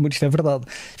fica meio moribundo, isto é verdade,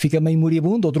 fica meio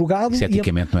moribundo ou drogado.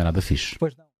 Esteticamente não é nada fixe.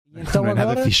 Pois não. Então, não é agora,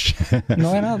 nada fixe.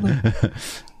 Não é nada.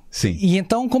 Sim. E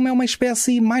então, como é uma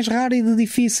espécie mais rara e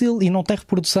difícil e não tem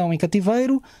reprodução em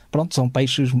cativeiro, pronto, são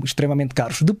peixes extremamente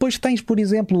caros. Depois tens, por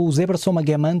exemplo, o Zebrasoma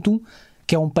gamantum,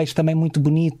 que é um peixe também muito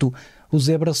bonito. O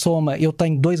Zebrasoma, eu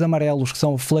tenho 2 amarelos que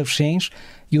são flavescens,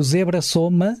 e o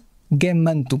Zebrasoma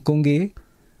gamantum com G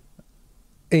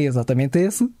é exatamente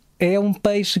esse. É um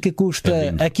peixe que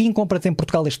custa, aqui compra-te em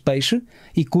Portugal este peixe,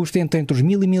 e custa entre os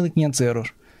 1.000 e 1.500 euros.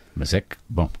 Mas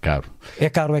caro. É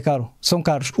caro. São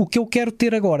caros. O que eu quero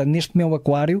ter agora neste meu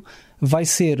aquário vai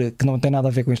ser, que não tem nada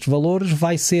a ver com estes valores,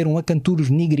 vai ser um Acanthurus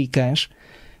nigricans,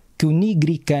 que o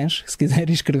nigricans, se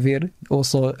quiserem escrever, ou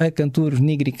só Acanthurus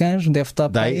nigricans, deve estar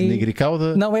para aí...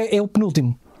 Nigricauda? Não, é o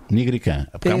penúltimo. Nigrican.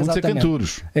 Porque há muitos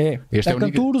Acanthurus.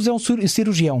 Acanthurus é um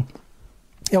cirurgião.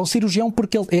 É um cirurgião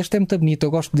porque este é muito bonito,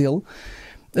 eu gosto dele.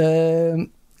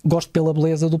 Gosto pela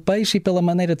beleza do peixe e pela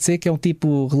maneira de ser, que é um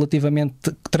tipo relativamente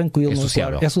tranquilo.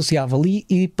 É sociável.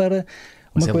 E para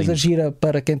uma coisa gira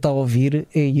para quem está a ouvir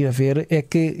e a ver, é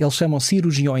que eles chamam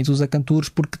cirurgiões os acanturos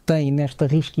porque tem nesta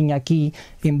risquinha aqui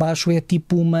embaixo, é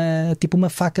tipo uma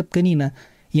faca pequenina.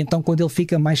 E então quando ele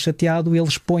fica mais chateado,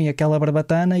 eles põem aquela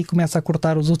barbatana e começa a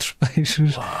cortar os outros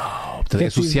peixes. Uau, é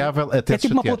sociável até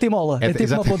tipo uma ponta-mola.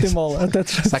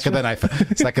 Saca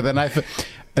da naifa.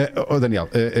 Daniel,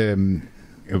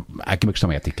 há aqui uma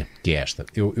questão ética, que é esta.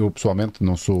 Eu pessoalmente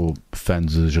não sou fã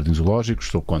de jardins zoológicos,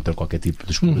 sou contra qualquer tipo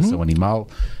de exploração animal,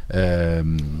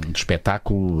 de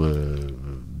espetáculo,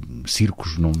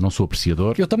 circos, não sou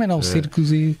apreciador. Eu também não,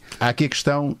 circos e... Há aqui a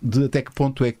questão de até que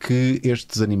ponto é que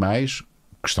estes animais,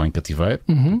 que estão em cativeiro,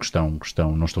 que não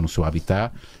estão no seu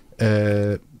habitat,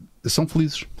 são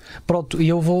felizes. Pronto, e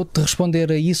eu vou-te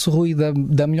responder a isso, Rui,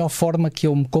 da melhor forma que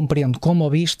eu me compreendo como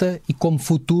hobbyista e como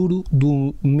futuro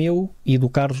do meu e do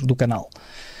Carlos do canal.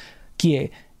 Que é,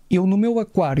 eu no meu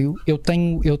aquário, eu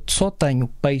só tenho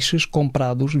peixes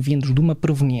comprados vindos de uma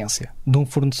proveniência, de um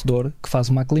fornecedor que faz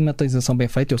uma aclimatização bem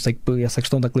feita. Eu sei que essa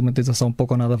questão da aclimatização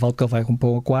pouco ou nada vale que ele vai romper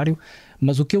o aquário,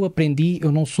 mas o que eu aprendi,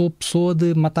 eu não sou pessoa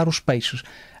de matar os peixes.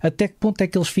 Até que ponto é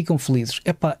que eles ficam felizes?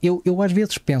 Eu às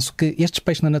vezes penso que estes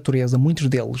peixes na natureza, muitos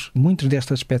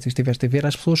destas espécies tiveste a ver,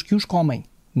 as pessoas que os comem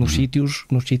nos sítios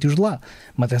de lá.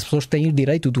 Mas as pessoas têm o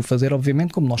direito de o fazer,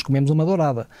 obviamente, como nós comemos uma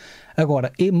dourada.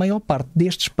 Agora, a maior parte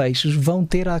destes peixes vão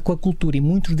ter a aquacultura e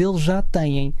muitos deles já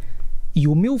têm. E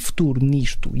o meu futuro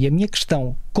nisto e a minha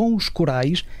questão com os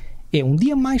corais é um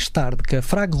dia mais tarde que a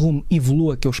Fragrum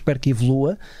evolua, que eu espero que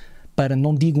evolua, para,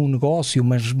 não digo um negócio,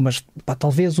 mas pá,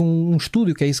 talvez um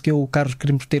estúdio, que é isso que eu e o Carlos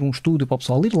queremos ter, um estúdio para o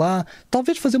pessoal ir lá,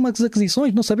 talvez fazer umas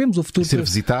aquisições, não sabemos o futuro. Ser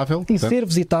visitável. E ser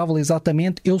visitável,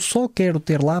 exatamente. Eu só quero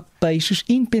ter lá peixes,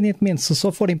 independentemente se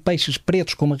só forem peixes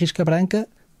pretos como a risca branca,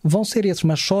 vão ser esses,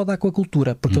 mas só da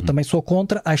aquacultura, porque eu também sou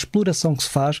contra a exploração que se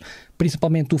faz,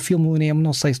 principalmente o filme O Nemo,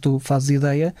 não sei se tu fazes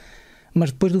ideia, mas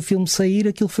depois do filme sair,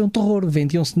 aquilo foi um terror.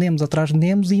 Vendiam-se Nemos atrás de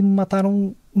Nemos e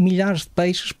mataram milhares de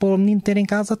peixes para o menino ter em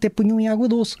casa, até punham em água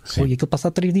doce. E aquilo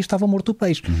passado 3 dias estava morto o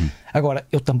peixe. Agora,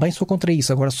 eu também sou contra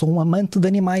isso. Agora, sou um amante de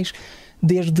animais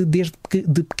desde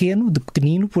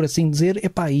pequenino, por assim dizer,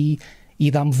 epá, e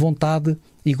dá-me vontade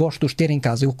e gosto de os ter em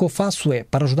casa. O que eu faço é,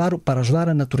 para ajudar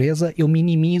a natureza, eu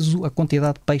minimizo a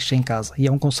quantidade de peixe em casa. E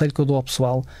é um conselho que eu dou ao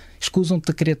pessoal. Escusam-te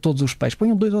de querer todos os peixes.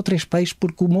 Ponham 2 ou 3 peixes,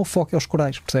 porque o meu foco é os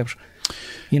corais, percebes?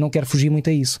 E não quero fugir muito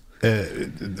a isso.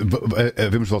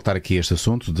 Vamos voltar aqui a este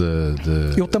assunto de...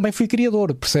 Eu também fui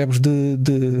criador, percebes?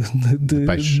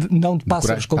 Não de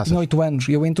pássaros, quando tinha 8 anos.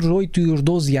 Eu entre os 8 e os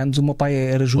 12 anos, o meu pai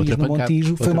era juiz no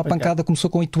Montijo, foi uma pancada, começou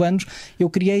com 8 anos, eu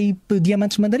criei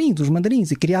diamantes mandarins, os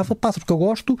mandarins, e criava pássaros, porque eu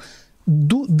gosto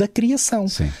da criação.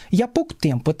 Sim. E há pouco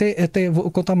tempo, até vou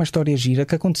contar uma história gira,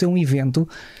 que aconteceu um evento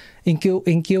em que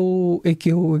eu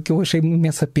achei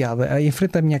imensa piada. Em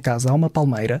frente à minha casa há uma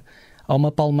palmeira.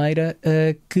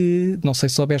 Que, não sei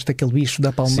se soubeste, aquele bicho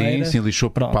da palmeira. Sim, lixou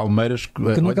palmeiras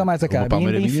que nunca mais acaba. E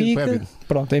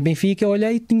em Benfica, eu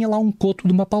olhei e tinha lá um coto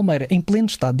de uma palmeira em pleno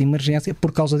estado de emergência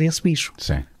por causa desse bicho.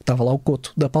 Sim. Estava lá o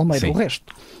coto da palmeira. Sim. O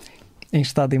resto, em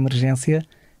estado de emergência,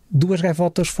 2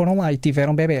 gaivotas foram lá e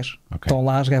tiveram bebés. Estão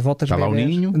lá as gaivotas. Está bebés. Lá o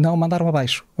ninho? Não, mandaram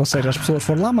abaixo. Ou seja, as pessoas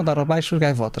foram lá, mandaram abaixo as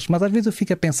gaivotas. Mas às vezes eu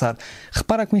fico a pensar,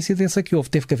 repara a coincidência que houve.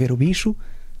 Teve que haver o bicho,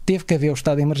 teve que haver o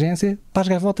estado de emergência para as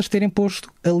gaivotas terem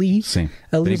posto ali os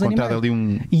animais.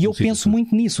 E eu penso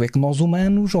muito nisso, é que nós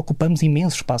humanos ocupamos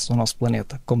imenso espaço no nosso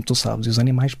planeta, como tu sabes, e os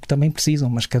animais também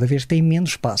precisam, mas cada vez têm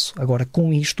menos espaço. Agora,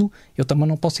 com isto, eu também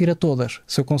não posso ir a todas.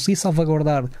 Se eu conseguir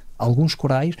salvaguardar alguns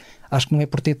corais, acho que não é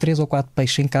por ter 3 ou 4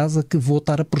 peixes em casa que vou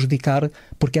estar a prejudicar,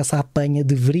 porque essa apanha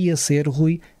deveria ser,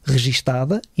 Rui,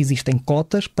 registada. Existem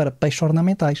cotas para peixes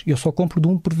ornamentais. Eu só compro de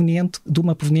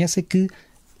uma proveniência que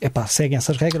seguem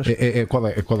essas regras. Qual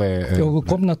é? Eu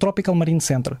compro na Tropical Marine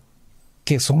Center,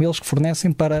 que são eles que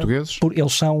fornecem para... Portugueses?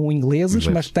 Eles são ingleses,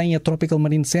 mas têm a Tropical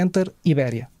Marine Center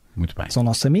Ibéria. Muito bem. São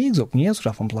nossos amigos, eu conheço,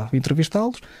 já fomos lá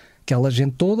entrevistá-los. Aquela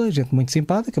gente toda, gente muito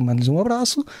simpática, mando-lhes um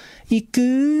abraço e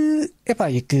que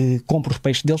compro os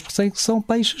peixes deles porque são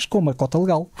peixes com uma cota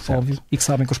legal, óbvio, e que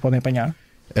sabem que os podem apanhar.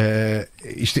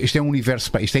 Isto é um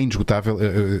universo, isto é indesgotável.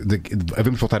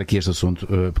 Vamos voltar aqui a este assunto,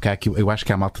 porque há aqui, eu acho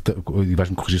que há malta, e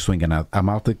vais-me corrigir se estou enganado, há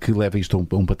malta que leva isto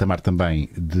a um patamar também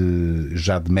de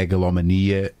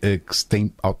megalomania, que se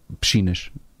tem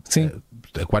piscinas. Sim.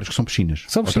 Aquários que são piscinas.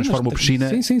 São piscinas. Ou transformam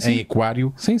piscina em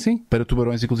aquário para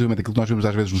tubarões, inclusive aquilo que nós vemos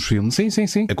às vezes nos filmes.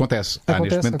 Sim. Acontece. Há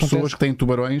neste momento pessoas que têm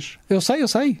tubarões. Eu sei.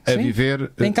 A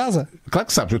viver em casa. Claro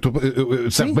que sabes,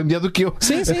 sabes bem melhor do que eu.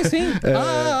 Sim.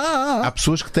 Há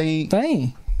pessoas que têm.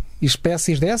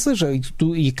 Espécies dessas,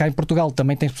 e cá em Portugal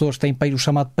também tens pessoas que têm peixe, o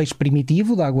chamado peixe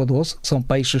primitivo da água doce, que são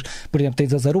peixes, por exemplo,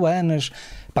 tens as aruanas,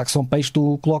 que são peixes,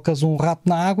 tu colocas um rato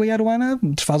na água e a aruana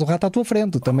desfaz o rato à tua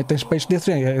frente. Também tens peixes desse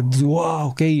género. Uau,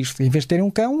 o que é isto? Em vez de terem um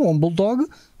cão ou um bulldog,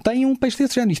 tem um peixe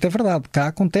desse género. Isto é verdade, cá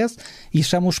acontece e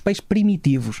chamam os peixes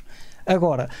primitivos.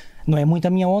 Agora, não é muito a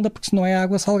minha onda, porque senão é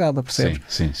água salgada, percebes?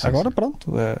 Sim. Agora,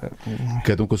 pronto.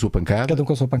 Cada um com a sua pancada.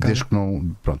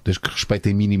 Desde que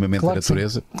respeitem minimamente a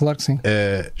natureza. Claro que sim.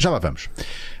 Já lá vamos.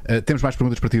 Temos mais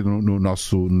perguntas para ti no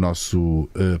nosso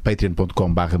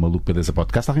patreon.com/maluco beleza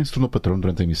podcast. Alguém se tornou patrão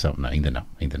durante a emissão? Não, ainda não.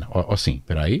 Ou sim,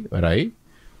 espera aí.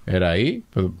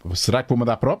 Será que vou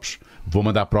mandar props? Vou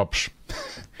mandar props.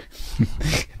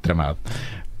 Tramado.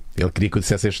 Ele queria que eu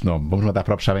dissesse este nome. Vamos mandar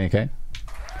props, sabem a quem?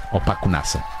 Ao Paco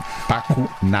Nassa.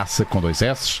 Paco Nassa com 2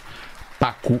 S.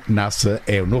 Paco Nassa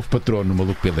é o novo patrono no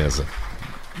Maluco Beleza.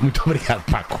 Muito obrigado,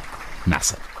 Paco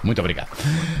Nassa. Muito obrigado.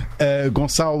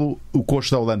 Gonçalo, o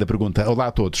coach da Holanda, pergunta: olá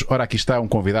a todos. Ora, aqui está um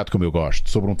convidado como eu gosto,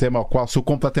 sobre um tema ao qual sou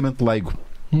completamente leigo.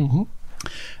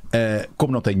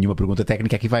 Como não tenho nenhuma pergunta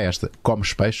técnica, aqui vai esta: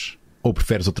 comes peixe ou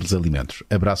preferes outros alimentos?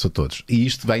 Abraço a todos. E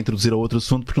isto vai introduzir a outro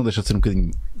assunto, porque não deixa de ser um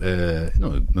bocadinho,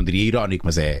 não diria irónico,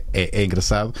 mas é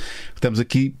engraçado. Estamos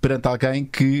aqui perante alguém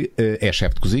que é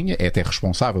chefe de cozinha, é até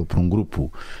responsável por um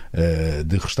grupo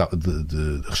de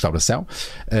restauração,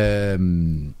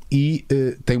 e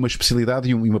tem uma especialidade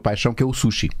e uma paixão que é o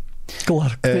sushi.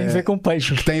 Claro, que tem a ver com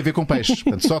peixes. Que tem a ver com peixes.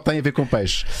 Portanto, só tem a ver com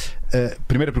peixes.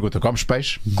 Primeira pergunta: comes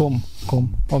peixe? Como,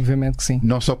 obviamente que sim.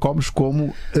 Não só comes,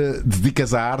 como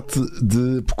dedicas à arte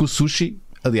de. Porque o sushi,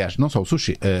 Aliás, não só o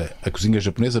sushi, a cozinha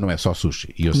japonesa não é só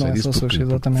sushi. E eu sei disso porque, sushi,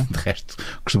 exatamente. De resto,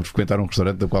 costumo frequentar um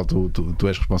restaurante do qual tu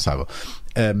és responsável.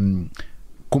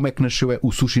 Como é que nasceu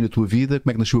o sushi na tua vida?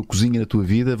 Como é que nasceu a cozinha na tua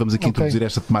vida? Vamos aqui introduzir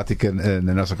esta temática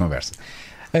na nossa conversa.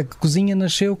 A cozinha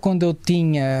nasceu quando eu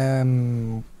tinha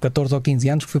 14 ou 15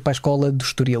 anos, que fui para a escola do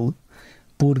Estoril,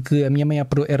 porque a minha mãe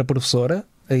era professora.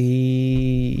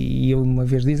 E eu uma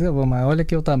vez disse: mamãe, olha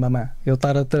que mamãe, eu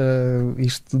estar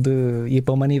isto de ir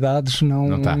para humanidades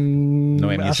não é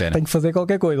minha acho cena. Que tenho que fazer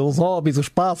qualquer coisa. Os hobbies, os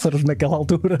pássaros naquela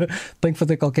altura, tenho que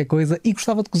fazer qualquer coisa, e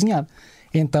gostava de cozinhar.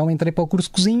 Então entrei para o curso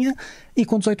de cozinha e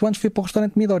com 18 anos fui para o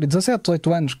restaurante Midori, 17,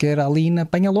 18 anos, que era ali na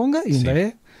Penha Longa, ainda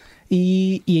é.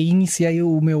 E aí iniciei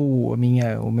o meu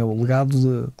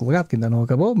legado, que ainda não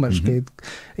acabou, mas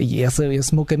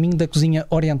esse meu caminho da cozinha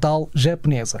oriental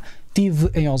japonesa. Estive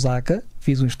em Osaka,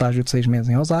 fiz um estágio de 6 meses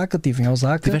em Osaka, estive em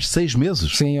Osaka. Tiveste 6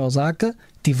 meses? Sim, em Osaka.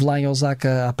 Estive lá em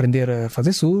Osaka a aprender a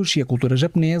fazer sushi, a cultura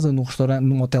japonesa,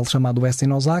 num hotel chamado West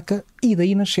em Osaka, e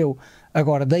daí nasceu.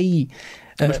 Agora, daí...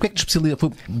 Mas porquê é que te especializaste? Foi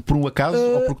por um acaso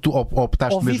ou porque tu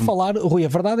optaste ouvi mesmo? Falar, Rui, a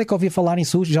verdade é que ouvi falar em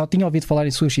sushi, já tinha ouvido falar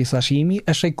em sushi e sashimi,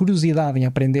 achei curiosidade em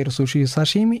aprender o sushi e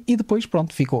sashimi e depois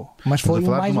pronto, ficou. Mas foi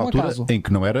mais um acaso. Em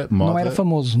que não era moda. Não era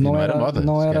famoso, não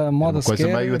era moda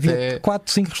sequer. Havia até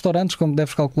 4, 5 restaurantes, como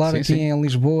deves calcular, aqui em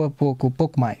Lisboa,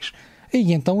 pouco mais.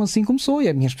 E então assim começou, e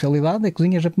a minha especialidade é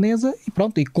cozinha japonesa e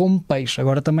pronto, e como peixe.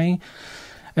 Agora também...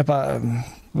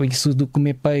 isso de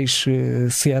comer peixe,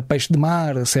 se é peixe de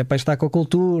mar, se é peixe de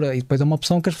aquacultura, e depois é uma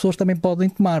opção que as pessoas também podem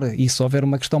tomar, e se houver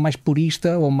uma questão mais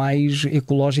purista ou mais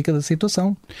ecológica da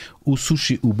situação.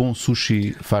 O bom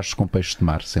sushi faz-se com peixe de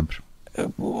mar sempre?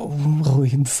 Rui,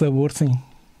 de sabor, sim.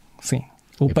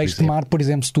 O peixe de mar, por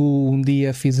exemplo, se tu um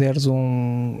dia fizeres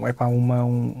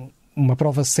uma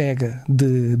prova cega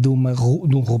de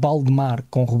um robalo de mar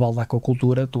com um robalo de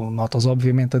aquacultura, tu notas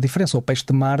obviamente a diferença. O peixe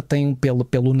de mar tem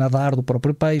pelo nadar do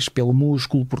próprio peixe, pelo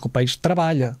músculo, porque o peixe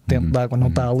trabalha dentro da água, não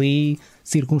está ali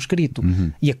circunscrito.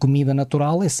 E a comida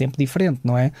natural é sempre diferente,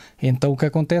 não é? Então o que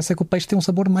acontece é que o peixe tem um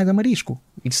sabor mais amarisco.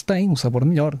 Isso tem um sabor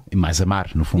melhor. E mais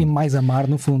amar,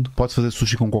 no fundo. Podes fazer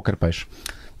sushi com qualquer peixe?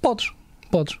 Podes.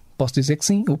 Posso dizer que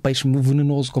sim. O peixe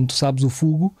venenoso, como tu sabes, o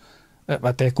fugo,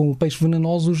 até com o peixe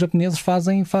venenoso os japoneses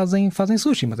fazem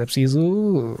sushi, mas é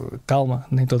preciso calma,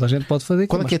 nem toda a gente pode fazer.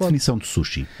 Qual é que é a definição de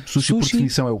sushi? Sushi por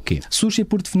definição é o quê? Sushi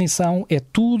por definição é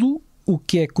tudo o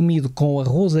que é comido com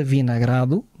arroz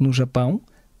avinagrado no Japão,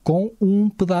 com um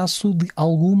pedaço de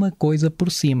alguma coisa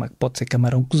por cima, que pode ser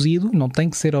camarão cozido, não tem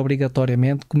que ser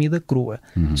obrigatoriamente comida crua.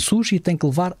 Sushi tem que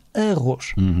levar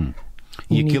arroz.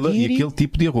 E aquele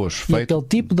tipo de arroz feito... E aquele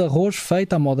tipo de arroz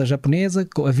feito à moda japonesa,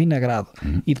 avinagrado.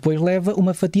 E depois leva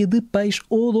uma fatia de peixe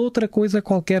ou de outra coisa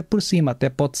qualquer por cima. Até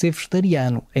pode ser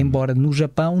vegetariano. Embora no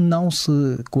Japão não se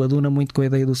coaduna muito com a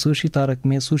ideia do sushi, estar a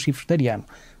comer sushi vegetariano.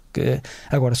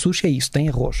 Agora, sushi é isso, tem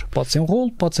arroz. Pode ser um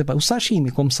rolo, pode ser... O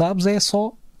sashimi, como sabes, é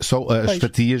só as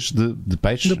fatias de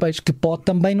peixe? De peixe, que pode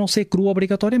também não ser cru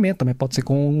obrigatoriamente. Também pode ser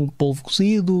com um polvo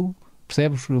cozido...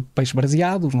 Percebes? Peixes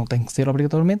braseados, não tem que ser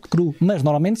obrigatoriamente cru, mas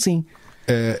normalmente sim.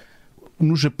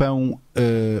 No Japão,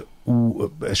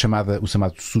 o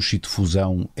chamado sushi de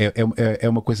fusão é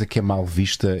uma coisa que é mal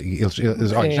vista.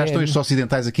 Olha, já estão estes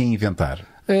ocidentais aqui a inventar.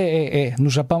 No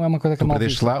Japão é uma coisa que é mal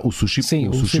vista. Lá o sushi, sim,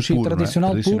 o sushi puro,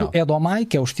 tradicional, puro, Edomai,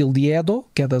 que é o estilo de Edo,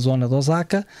 que é da zona de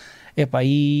Osaka.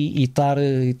 E estar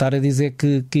a dizer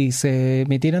que isso é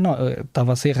mentira, não,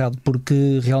 estava a ser errado,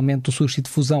 porque realmente o sushi de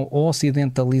fusão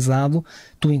ocidentalizado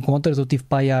tu encontras. Eu estive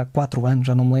para aí há 4 anos,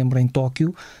 já não me lembro, em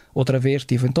Tóquio, outra vez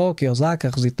estive em Tóquio, em Osaka,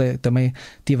 também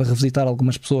estive a revisitar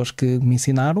algumas pessoas que me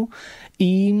ensinaram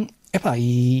e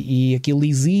aquilo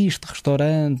existe,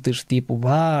 restaurantes tipo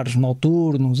bares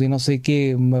noturnos e não sei o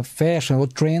quê, uma fashion ou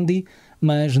trendy,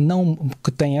 mas não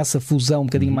que tem essa fusão um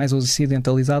bocadinho mais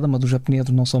ocidentalizada, mas os japoneses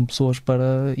não são pessoas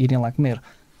para irem lá comer.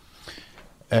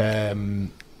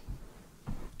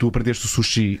 Tu aprendeste o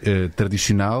sushi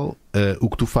tradicional. O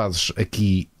que tu fazes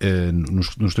aqui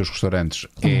nos teus restaurantes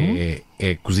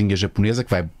é cozinha japonesa,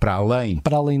 que vai para além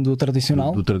do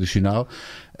tradicional.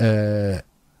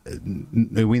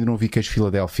 Eu ainda não vi queijo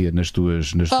Filadélfia nas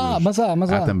tuas. Mas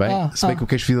há também. Se bem que o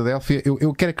queijo Filadélfia,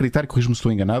 eu quero acreditar, corrijo-me se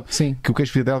estou enganado, sim, que o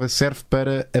queijo Filadélfia serve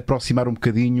para aproximar um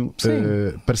bocadinho,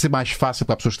 para ser mais fácil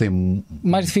para as pessoas que têm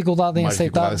mais dificuldade em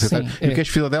aceitar. E o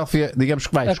queijo Filadélfia, digamos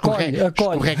que vai,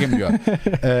 escorrega melhor.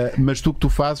 Mas tu que tu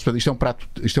fazes, isto é um prato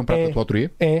da tua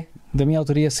autoria? É. Da minha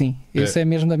autoria, sim. Esse é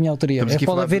mesmo da minha autoria.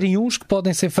 Pode haver uns que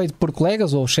podem ser feitos por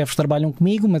colegas ou chefes que trabalham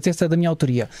comigo, mas esse é da minha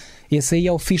autoria. Esse aí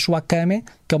é o fish wakame,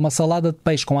 que é uma salada de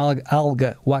peixe com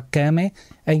alga wakame,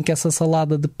 em que essa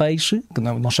salada de peixe, que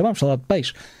nós chamamos de salada de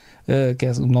peixe,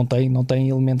 não tem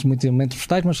muitos elementos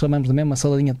vegetais, mas chamamos de mesmo uma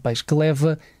saladinha de peixe, que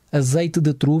leva azeite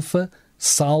de trufa,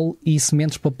 sal e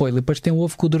sementes de papoila. E depois tem o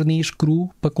ovo codorniz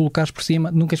cru para colocares por cima.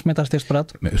 Nunca experimentaste este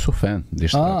prato? Eu sou fã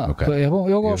deste prato. Okay. É bom,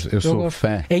 eu gosto. Eu sou gosto.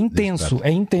 fã. É intenso,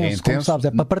 como sabes,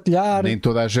 é para partilhar. Nem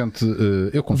toda a gente.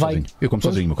 Eu como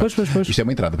sozinho. Pois. Isto é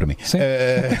uma entrada para mim.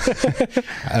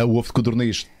 O ovo de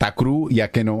codorniz está cru e há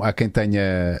quem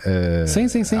tenha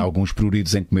sim. alguns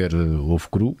pruridos em comer ovo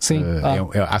cru. Sim.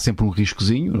 Há sempre um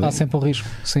riscozinho. Há sempre um risco,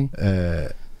 sim.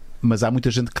 Mas há muita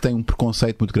gente que tem um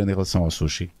preconceito muito grande em relação ao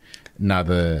sushi.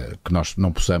 Nada que nós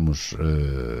não possamos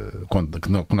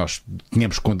que nós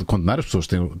tenhamos que condenar. As pessoas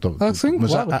têm, sim,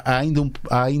 mas claro.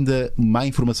 há ainda má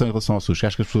informação em relação ao sushi.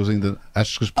 Acho que as pessoas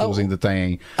ainda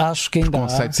têm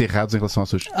preconceitos errados em relação ao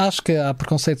sushi. Acho que há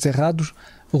preconceitos errados,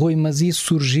 Rui, mas isso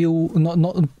surgiu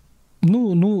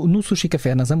no Sushi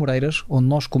Café nas Amoreiras,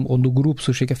 onde o grupo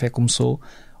Sushi Café começou.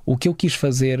 O que eu quis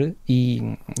fazer, e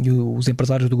os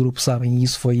empresários do grupo sabem, e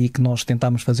isso foi aí que nós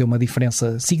tentámos fazer uma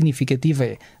diferença significativa,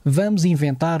 é: vamos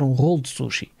inventar um rolo de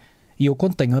sushi. E eu,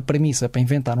 quando tenho a premissa para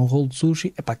inventar um rolo de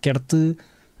sushi, quero-te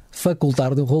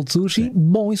facultar de um rolo de sushi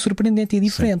bom e surpreendente e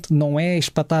diferente. Sim. Não é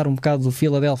espatar um bocado do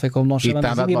Filadélfia, como nós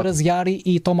chamamos, e brasear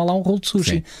e toma lá um rolo de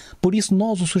sushi. Sim. Por isso,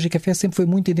 o Sushi Café sempre foi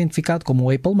muito identificado como o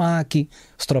Apple Maki,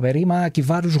 Strawberry Maki,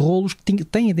 vários rolos que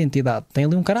têm identidade, têm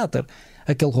ali um caráter,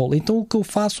 aquele rolo. Então o que eu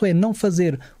faço é não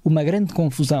fazer uma grande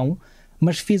confusão,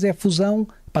 mas se fizer fusão,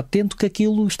 tento que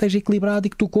aquilo esteja equilibrado e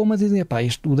que tu comas e dizer,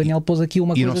 o Daniel pôs aqui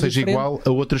uma coisa diferente. E não seja igual a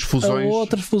outras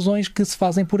fusões que se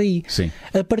fazem por aí. Sim.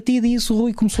 A partir disso,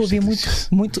 Rui, começou a ver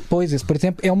muito. Pois, esse, por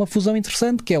exemplo, é uma fusão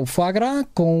interessante, que é o foie gras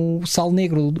com sal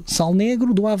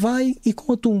negro do Havaí e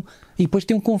com atum. E depois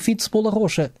tem um confite de cebola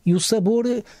roxa. E o sabor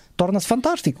torna-se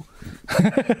fantástico.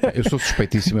 Eu sou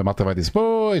suspeitíssimo, a malta vai dizer,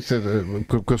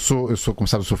 porque eu sou, como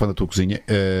sabes, eu sou fã da tua cozinha,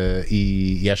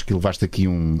 e acho que levaste aqui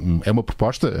é uma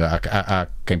proposta. Há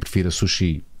quem prefira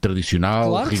sushi tradicional,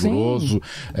 claro, rigoroso,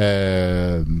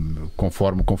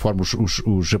 conforme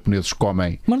os japoneses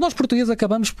comem. Mas nós portugueses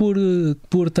acabamos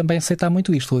por também aceitar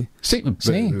muito isto, Rui. Sim,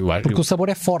 porque o sabor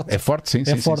é forte. É forte, sim.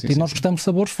 É forte, e nós gostamos de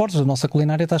sabores fortes. A nossa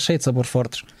culinária está cheia de sabores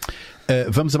fortes.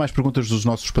 Vamos a mais perguntas dos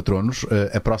nossos patronos.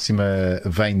 A próxima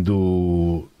vem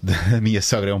da minha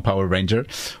sogra, é um Power Ranger.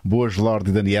 Boas, Lorde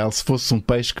e Daniel. Se fosse um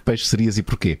peixe, que peixe serias e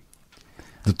porquê?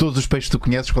 De todos os peixes que tu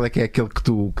conheces, qual é que é aquele que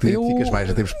tu identificas mais?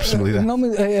 Já temos personalidade?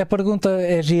 A pergunta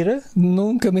é gira.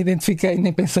 Nunca me identifiquei,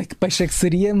 nem pensei que peixe é que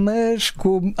seria, mas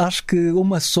acho que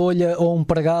uma solha ou um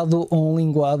pregado ou um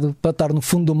linguado para estar no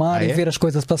fundo do mar e ver as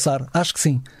coisas passar. Acho que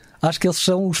sim. Acho que eles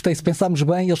se pensarmos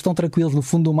bem, eles estão tranquilos no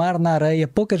fundo do mar, na areia,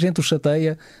 pouca gente os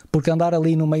chateia, porque andar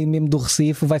ali no meio mesmo do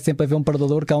Recife vai sempre haver um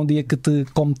predador que há um dia que te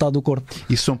come metade do corpo.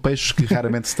 E são peixes que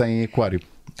raramente se têm em aquário.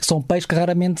 São peixes que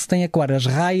raramente se têm aquário. As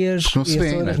raias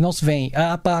não se vêem.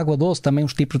 Há para a água doce também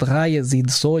uns tipos de raias e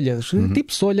de solhas. Tipo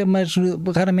de solha, mas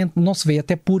raramente não se vê.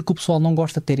 Até porque o pessoal não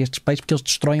gosta de ter estes peixes, porque eles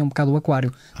destroem um bocado o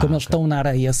aquário. Como eles estão na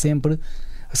areia sempre,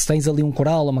 se tens ali um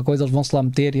coral ou uma coisa, eles vão-se lá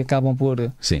meter e acabam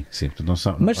por... Sim.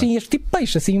 Mas sim, este tipo de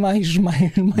peixe, assim, mais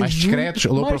discretos,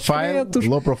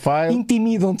 low profile.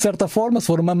 Intimidam de certa forma, se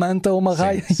for uma manta ou uma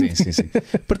raia. Sim.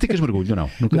 Praticas mergulho ou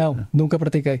não? Nunca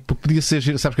pratiquei. Porque podia ser,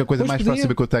 sabes que a coisa mais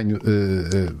próxima que eu tenho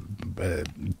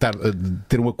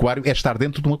ter um aquário é estar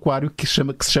dentro de um aquário que se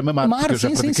chama mar. Porque eu já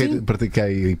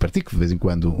pratiquei e pratico de vez em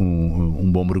quando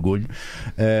um bom mergulho,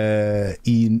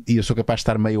 e eu sou capaz de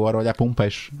estar meia hora a olhar para um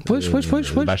peixe. Pois.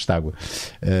 Debaixo de água,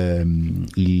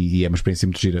 e é uma experiência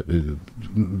muito gira.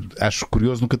 Acho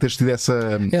curioso nunca teres tido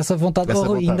essa vontade.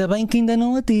 Ainda bem que ainda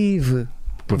não a tive.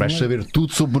 Vais saber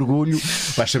tudo sobre mergulho,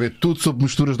 vais saber tudo sobre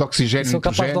misturas de oxigênio e nitrogênio.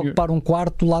 Sou capaz de ocupar um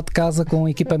quarto lá de casa com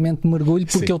equipamento de mergulho,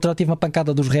 porque eu já tive uma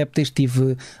pancada dos répteis,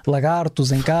 tive lagartos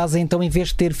em casa, então em vez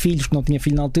de ter filhos, que não tinha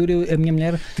filho na altura, a minha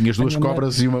mulher... Tinhas duas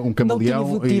cobras e um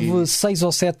camaleão. Tive 6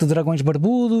 ou 7 dragões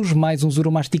barbudos, mais uns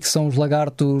uromastic, que são os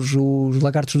lagartos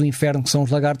do inferno, que são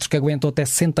os lagartos que aguentam até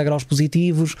 60 graus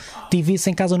positivos. Tive isso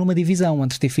em casa numa divisão,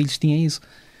 antes de ter filhos tinha isso.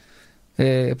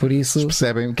 Por isso... Vocês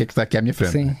percebem o que é que está aqui à minha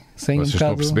frente? Sim, vocês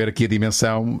estão a perceber aqui a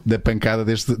dimensão da pancada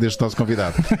deste nosso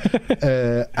convidado.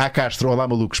 Castro, olá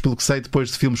malucos. Pelo que sei,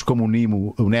 depois de filmes como o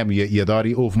Nemo e a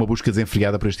Dory, houve uma busca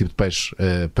desenfreada para este tipo de peixe,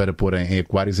 para pôr em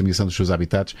aquários, a migração dos seus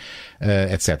habitats,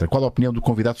 etc. Qual a opinião do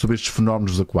convidado sobre estes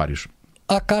fenómenos dos aquários?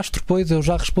 Castro, pois eu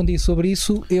já respondi sobre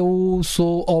isso. Eu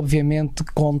sou obviamente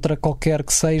contra qualquer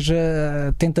que seja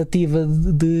tentativa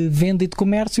de venda e de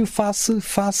comércio face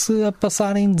a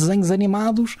passarem desenhos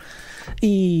animados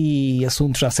e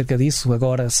assuntos acerca disso.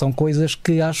 Agora, são coisas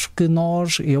que acho que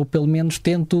eu pelo menos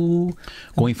tento...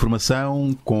 Com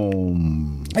informação,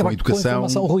 com educação... Com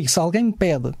informação. Rui, se alguém me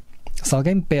pede Se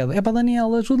alguém me pede, é para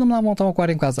Daniel, ajuda-me lá a montar um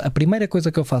aquário em casa, a primeira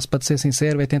coisa que eu faço, para te ser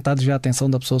sincero, é tentar desviar a atenção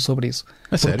da pessoa sobre isso.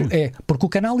 Sério? Porque o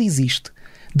canal existe.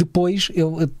 Depois,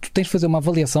 tu tens de fazer uma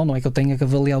avaliação, não é que eu tenha que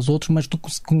avaliar os outros, mas tu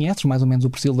conheces mais ou menos o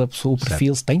perfil da pessoa, o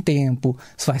perfil, se tem tempo,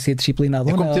 se vai ser disciplinado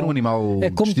ou não. É como ter um animal de estimação.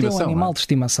 É como ter um animal de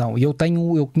estimação. E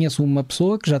eu conheço uma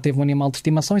pessoa que já teve um animal de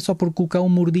estimação e só porque o cão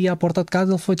mordia à porta de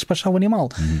casa ele foi despachar o animal.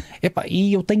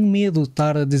 E eu tenho medo de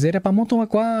estar a dizer, monta um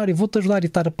aquário, vou-te ajudar, e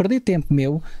estar a perder tempo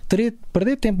meu,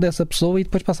 perder tempo dessa pessoa e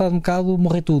depois passado um bocado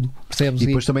morrer tudo. Percebes? E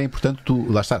depois também é importante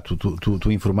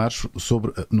tu informares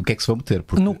sobre no que é que se vão meter.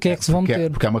 No que é que se vão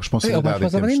meter. Porque há uma responsabilidade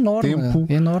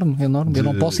enorme. Eu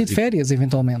não posso ir de férias,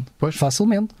 eventualmente. Pois.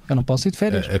 Facilmente. Eu não posso ir de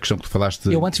férias. A questão que tu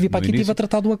falaste. Eu antes de vir para aqui estive a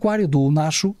tratar do aquário, do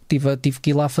Nacho. Tive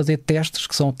que ir lá fazer testes,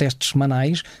 que são testes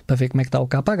semanais, para ver como é que está o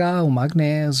KH, o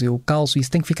magnésio, o cálcio. Isso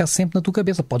tem que ficar sempre na tua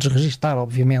cabeça. Podes registar,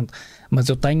 obviamente. Mas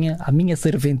eu tenho a minha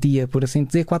serventia, por assim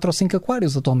dizer, 4 ou 5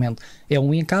 aquários atualmente. É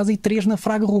um em casa e 3 na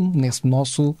Frag Room, nesse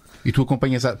nosso... E tu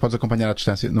podes acompanhar à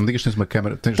distância? Não me digas que tens uma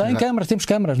câmara? Temos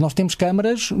câmaras. Nós temos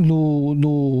câmaras no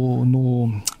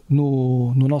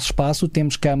nosso espaço,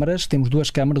 temos 2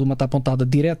 câmaras, uma está apontada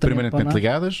diretamente permanentemente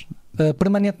ligadas?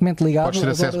 Permanentemente ligadas.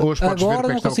 Podes ter acesso, hoje podes agora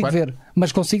ver não consigo ver,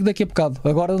 mas consigo daqui a bocado.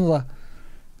 Agora não dá.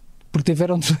 Porque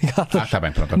tiveram desligadas. Está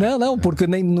bem, pronto. Não, porque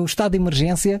nem no estado de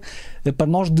emergência, para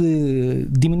nós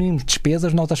diminuirmos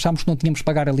despesas, nós achámos que não tínhamos de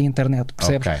pagar ali a internet,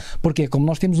 percebes? Okay. Porque como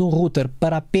nós temos um router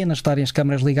para apenas estarem as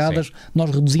câmaras ligadas, sim,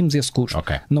 nós reduzimos esse custo.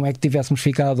 Okay. Não é que tivéssemos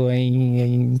ficado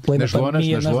em plena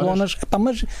pandemia nas lonas.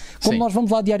 Mas como sim, nós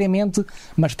vamos lá diariamente,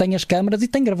 mas tem as câmaras e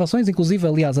tem gravações, inclusive,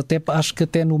 aliás, acho que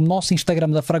até no nosso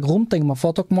Instagram da Frag Room tem uma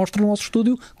foto que mostra o nosso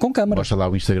estúdio com câmaras. Mostra lá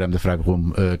o Instagram da Frag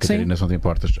Room, Catarina, se não te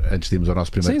importas, antes de irmos ao nosso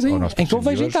primeiro... Sim. Então eu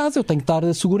vejo em casa, eu tenho que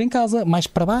estar seguro em casa, mais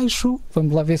para baixo,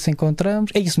 vamos lá ver se encontramos.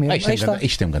 É isso mesmo.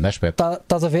 Isto tem um grande aspecto.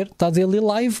 Estás a ver? Está a dizer ali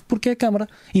live porque é a câmara.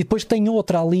 E depois tem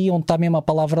outra ali onde está mesmo a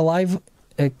palavra live,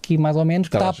 aqui mais ou menos,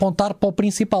 que está a apontar para o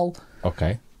principal.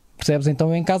 Ok. Percebes? Então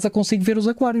eu em casa consigo ver os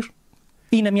aquários.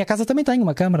 E na minha casa também tenho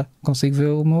uma câmara, consigo ver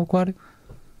o meu aquário.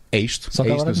 É isto,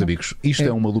 meus amigos. Isto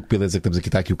é um maluco beleza que temos aqui.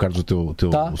 Está aqui o Carlos, o teu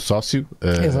sócio.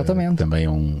 Exatamente. Também é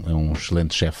um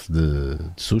excelente chefe de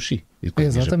sushi.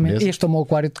 Exatamente. Este é o meu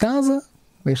aquário de casa.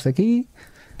 Este aqui.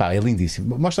 É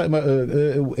lindíssimo. Mostra.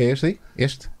 É este aí?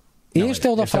 Este é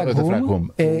o da Frag Room.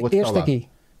 É este aqui.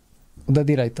 O da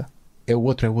direita. É o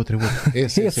outro.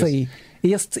 Esse aí.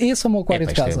 Esse é o meu aquário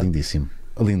de casa. É lindíssimo.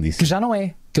 Que já não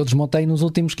é. Que eu desmontei nos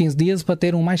últimos 15 dias para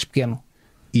ter um mais pequeno.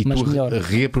 E mas tu melhor.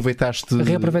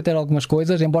 Reaproveitei algumas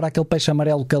coisas, embora aquele peixe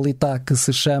amarelo que ali está, que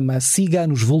se chama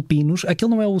ciganos vulpinos,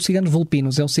 aquele não é o ciganos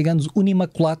vulpinos, é o ciganos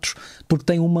unimaculatos, porque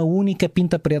tem uma única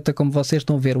pinta preta, como vocês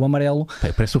estão a ver, o amarelo.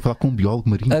 Parece que estou a falar com um biólogo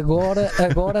marinho.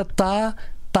 Agora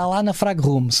está lá na Frag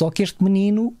Room, só que este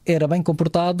menino era bem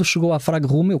comportado, chegou à Frag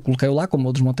Room, eu coloquei-o lá, como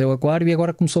eu desmontei o aquário, e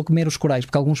agora começou a comer os corais,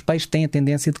 porque alguns peixes têm a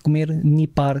tendência de comer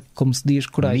nipar, como se diz,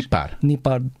 corais.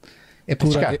 Nipar. É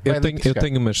pescar. Eu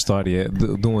tenho uma história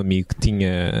de um amigo que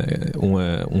tinha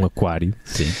um aquário.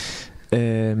 Sim.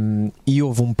 E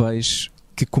houve um peixe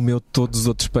que comeu todos os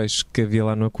outros peixes que havia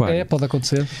lá no aquário. Pode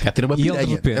acontecer. Ter uma piranha. E ele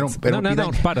de repente... Não,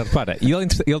 repara. E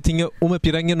ele tinha uma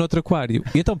piranha no outro aquário.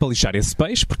 E então, para lixar esse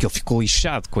peixe, porque ele ficou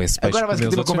lixado com esse peixe. Agora vais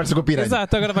ter uma conversa com a piranha.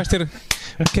 Exato, agora vais ter...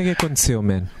 O que é que aconteceu,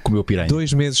 man? Comeu piranha.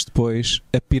 2 meses depois,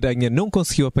 a piranha não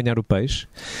conseguiu apanhar o peixe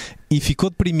e ficou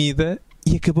deprimida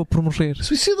e acabou por morrer.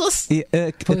 Suicidou-se.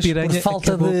 A piranha por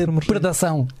falta de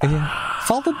predação.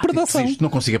 Falta de predação. Não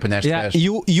consigo apanhar este peixe.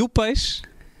 E o peixe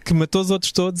que matou os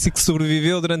outros todos e que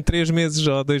sobreviveu durante 3 meses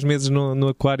ou 2 meses no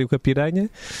aquário com a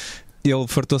piranha, ele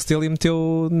fartou-se dele e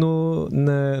meteu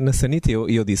na sanita. E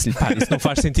eu disse-lhe, isso não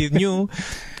faz sentido nenhum.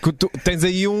 Tu tens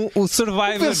aí o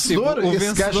survivor, o vencedor.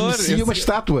 Merecia uma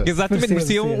estátua. Exatamente,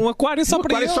 merecia um aquário só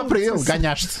para ele. Só para ele,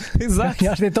 ganhaste. Exato.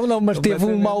 Então não, mas teve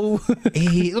um mau...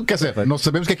 Quer dizer, não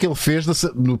sabemos o que é que ele fez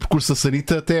no percurso da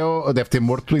sanita até deve ter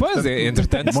morto. Pois é,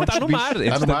 entretanto está no mar.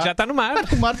 Já está no mar.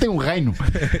 O mar tem um reino.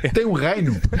 Tem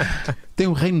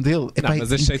um reino dele.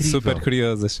 Mas achei super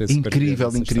curioso.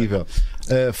 Incrível.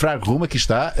 Frag Room, aqui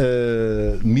está.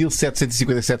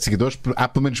 1757 seguidores. Há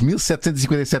pelo menos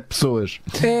 1757 pessoas.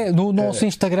 No nosso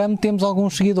Instagram temos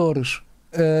alguns seguidores.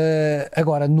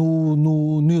 Agora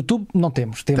no YouTube não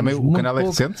temos. Também o canal é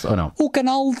recente ou não? O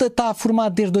canal está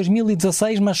formado desde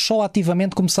 2016, mas só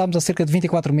ativamente começámos há cerca de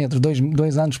 24 meses,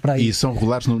 2 anos para aí. E são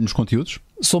regulares nos conteúdos?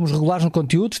 Somos regulares no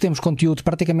conteúdos, temos conteúdos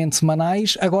praticamente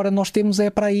semanais. Agora nós temos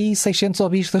para aí 600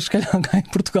 obistas, se calhar cá em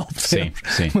Portugal, sim.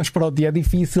 Mas pronto, é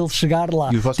difícil chegar lá.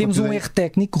 Temos um erro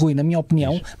técnico, Rui, na minha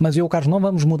opinião, mas eu e o Carlos não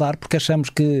vamos mudar porque achamos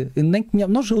que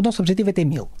o nosso objetivo é ter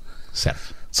 1000.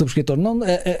 Certo. Subscritor. Não,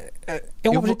 é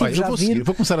um objetivo já vir.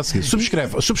 Vou começar a seguir.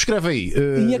 Subscreve aí.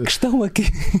 E a questão aqui,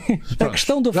 a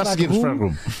questão do Frag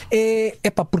Room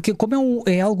é pá, porque como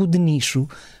é algo de nicho,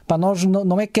 pá, nós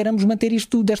não é que queiramos manter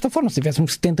isto desta forma. Se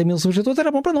tivéssemos 70 mil subscritores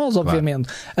era bom para nós, obviamente.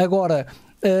 Claro. Agora,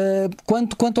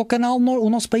 quanto ao canal, o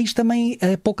nosso país também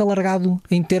é pouco alargado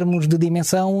em termos de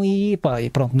dimensão e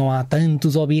pronto, não há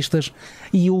tantos hobbyistas.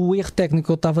 E o erro técnico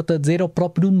que eu estava-te a dizer é o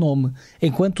próprio nome.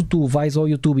 Enquanto tu vais ao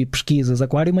YouTube e pesquisas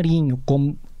aquário marinho,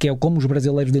 que é como os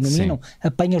brasileiros denominam, sim,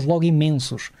 apanhas logo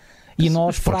imensos. E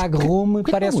nós, Frag Room,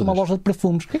 parece uma loja de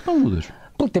perfumes. Porquê que não mudas?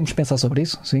 Porque temos que pensar sobre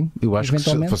isso, sim. Eu acho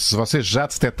que se vocês já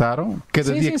detectaram,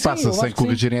 cada dia que passa sem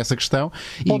corrigirem essa questão,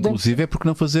 inclusive é porque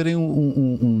não fazerem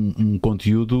um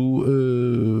conteúdo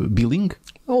bilingue.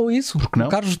 Ou isso. Porque não? O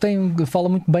Carlos fala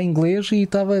muito bem inglês e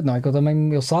estava. Não é que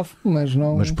eu safo, mas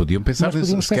não. Mas podiam pensar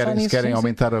nisso. Se querem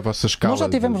aumentar a vossa escala. Nós já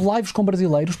tivemos lives com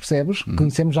brasileiros, percebes?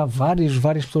 Conhecemos já várias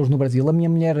pessoas no Brasil. A minha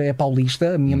mulher é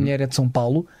paulista, a minha mulher é de São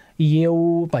Paulo. E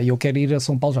eu quero ir a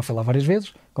São Paulo, já fui lá várias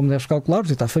vezes, como deves calcular,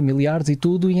 visitar familiares e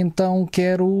tudo, e então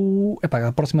quero...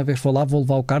 a próxima vez que for lá vou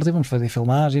levar o Carlos e vamos fazer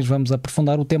filmagens, vamos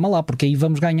aprofundar o tema lá, porque aí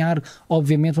vamos ganhar,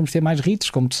 obviamente vamos ter mais hits,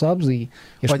 como tu sabes, e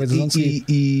as coisas vão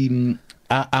seguir.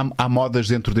 Há modas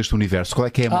dentro deste universo. Qual é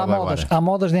que é a moda agora? Há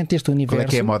modas dentro deste universo. Qual é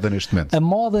que é a moda neste momento? A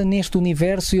moda neste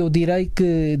universo, eu digo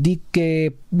que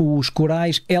é os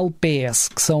corais LPS,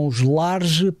 que são os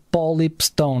Large Polyp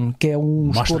Stone, que é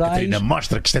uns corais... Catarina,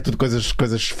 mostra que isto é tudo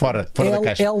coisas fora da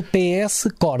caixa. LPS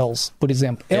Corals, por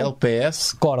exemplo.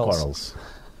 LPS Corals.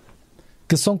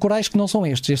 Que são corais que não são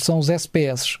estes são os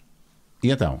SPS.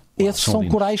 E então? Esses são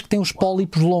corais que têm os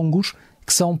pólipos longos,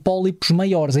 que são pólipos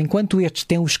maiores, enquanto estes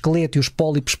têm o esqueleto e os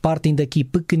pólipos partem daqui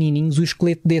pequenininhos, o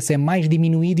esqueleto desse é mais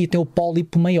diminuído e tem o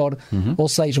pólipo maior. Ou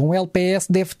seja, um LPS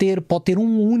pode ter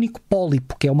um único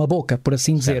pólipo, que é uma boca, por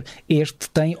assim dizer. Este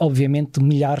tem, obviamente,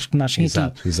 milhares que nascem aqui.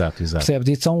 Exato. Percebes?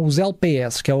 E são os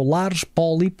LPS, que é o Large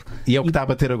Polyp. E é o que está a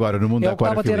bater agora no mundo da aquariofilia.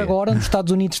 É o que está a bater agora. Nos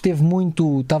Estados Unidos teve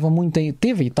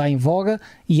e está em voga,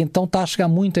 e então está a chegar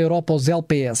muito à Europa aos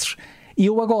LPS. E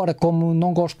eu agora, como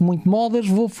não gosto muito de modas,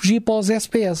 vou fugir para os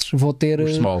SPS. Vou ter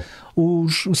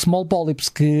os small polyps,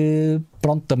 que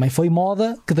pronto, também foi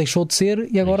moda, que deixou de ser,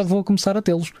 e agora vou começar a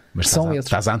tê-los. Mas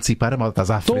estás a antecipar a moda, estás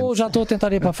à frente. Já estou a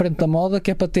tentar ir para a frente da moda, que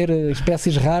é para ter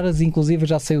espécies raras, inclusive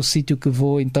já sei o sítio que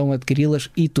vou então adquiri-las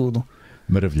e tudo.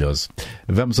 Maravilhoso.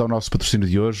 Vamos ao nosso patrocínio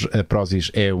de hoje. A Prozis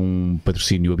é um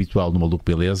patrocínio habitual no Maluco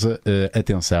Beleza.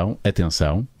 Atenção,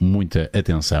 muita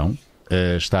atenção.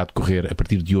 Está a decorrer a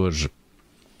partir de hoje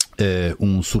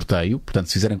um sorteio, portanto,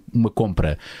 se fizerem uma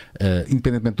compra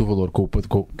independentemente do valor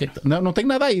não tenho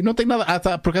nada aí, não tenho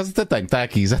nada. Por acaso até tenho, está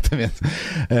aqui, exatamente.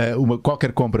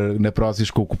 Qualquer compra na Prozis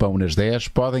com o cupão nas 10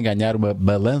 podem ganhar uma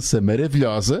balança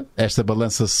maravilhosa, esta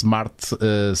balança Smart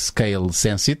Scale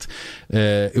Sensit.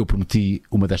 Eu prometi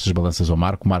uma destas balanças ao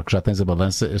Marco. Marco, já tens a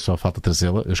balança, só falta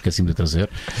trazê-la, eu esqueci-me de trazer.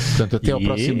 Portanto, até ao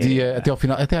próximo dia, até ao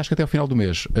final, acho que até ao final do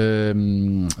mês,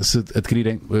 se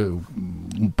adquirirem,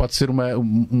 pode ser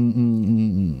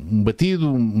um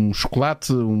batido, um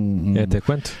chocolate, até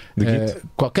quanto?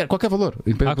 Qualquer valor.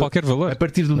 Qualquer valor. A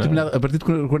partir de a partir de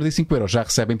 45 euros já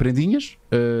recebem prendinhas.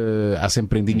 Há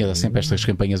sempre prendinhas, há sempre estas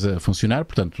campanhas a funcionar.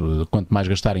 Portanto, quanto mais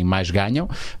gastarem, mais ganham.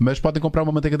 Mas podem comprar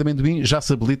uma manteiga de amendoim, já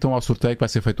se habilitam ao sorteio que vai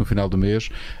ser feito no final do mês,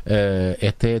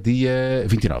 até dia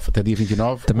 29. Até dia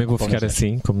 29. Também vou ficar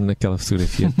assim, como naquela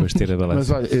fotografia, depois de ter a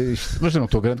balança. Mas olha, mas eu não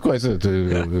estou grande coisa.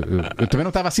 Eu também não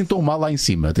estava assim tão mal lá em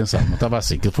cima. Atenção, não estava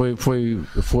assim. Que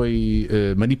foi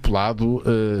manipulado,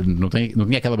 não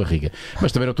tinha aquela barriga.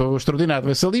 Mas também não estou extraordinário.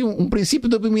 Mas ali um princípio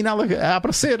de abdominal a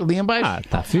aparecer ali em baixo.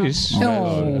 Está fixe. É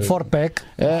um 4-pack.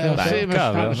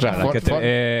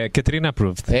 É Catarina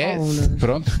approved.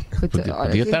 Pronto.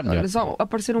 Podia estar melhor. Só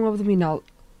aparecer um abdominal.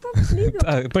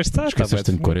 Pois está. Esqueces,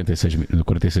 tenho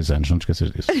 46 anos, não te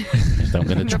esqueças disso. Isto é um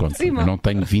grande desconto. Eu não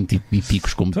tenho 20 e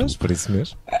picos como tu. Por isso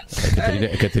mesmo.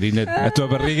 A Catarina. A tua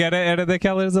barriga era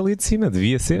daquelas ali de cima,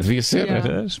 devia ser. Devia ser.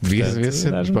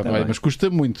 Mas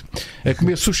custa muito. A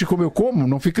comer sushi como eu como,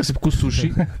 não fica sempre com o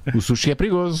sushi. O sushi é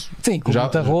perigoso. Sim, com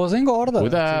muito arroz engorda.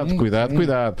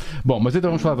 Cuidado. Bom, mas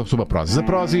então vamos falar sobre a Prozis. A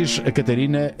Prozis, a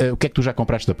Catarina, o que é que tu já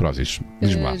compraste da Prozis?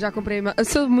 Diz-me lá. Já comprei. Eu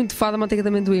sou muito fã da manteiga de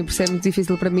amendoim, por isso é muito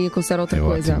difícil para mim aconselhar outra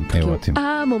coisa. Ótimo.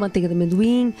 Amo manteiga de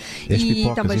amendoim e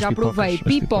também já provei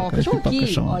pipocas. Estão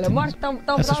aqui. Olha, o Marco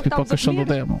está Essas pipocas são do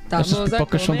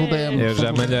demo. Eu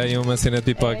já malhei uma cena de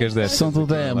pipocas destas. São do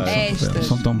demo. Estas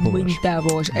são tão boas. Muito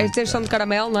boas. Estas são de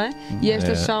caramelo, não é? E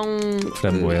estas são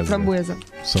framboesa.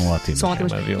 São ótimas.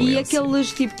 E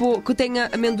aqueles tipo que têm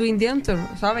amendoim dentro,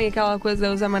 sabem? Aquela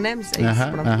coisa, os M&M's. É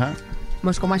isso, pronto.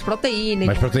 mas com mais proteína.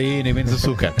 Mais proteína e menos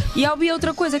açúcar. E havia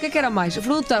outra coisa, o que é que era mais?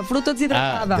 Fruta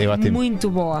desidratada. Muito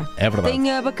boa. É verdade.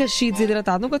 Tem abacaxi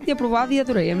desidratado. Nunca tinha provado e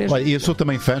adorei. É mesmo. Olha, eu sou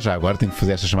também fã, já agora tenho que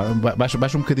fazer esta chamada.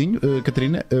 Baixa um bocadinho,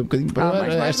 Catarina, um bocadinho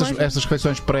para estas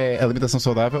refeições pré-alimentação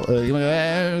saudável.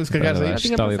 Se carregares aí.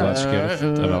 Está ali do lado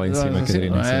esquerdo. Estava ali em cima,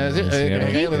 Catarina.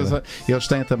 Eles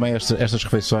têm também estas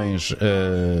refeições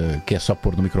que é só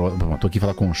pôr no micro-ondas. Estou aqui a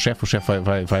falar com um chefe, o chefe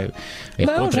vai.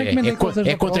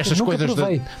 É contra estas coisas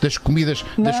das comidas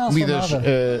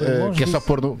que é só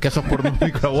pôr no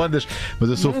micro-ondas, mas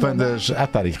eu sou fã das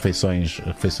refeições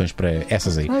para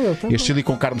essas aí. Este chili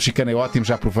com carne mexicana é ótimo,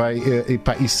 já provei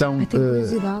e são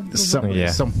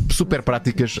super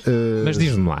práticas. Mas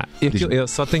diz-me lá, eu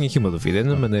só tenho aqui uma dúvida. Eu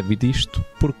não mandei vir disto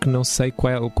porque não sei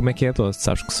como é que é a dose.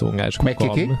 Sabes que sou um gajo que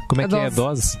come. Como é que é a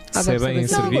dose? Se é bem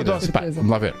servida. Vamos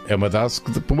lá ver, é uma dose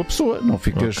para uma pessoa, não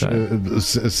ficas.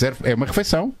 Serve, é uma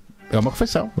refeição. É uma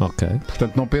refeição. Ok.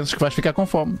 Portanto, não penses que vais ficar com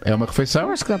fome. É uma refeição.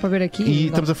 Eu acho que dá para ver aqui. E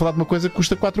estamos a falar de uma coisa que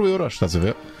custa 4€, estás a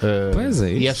ver? Pois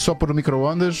é. E é só pôr no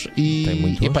micro-ondas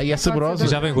e é saborosa.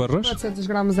 Já vem com arroz? 400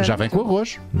 gramas Já vem com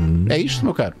arroz. É isto,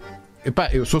 meu caro.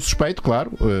 Eu sou suspeito,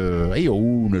 claro. Aí a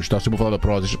Unas está sempre a falar da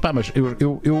Prozis. Mas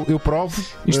eu provo.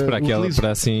 Isto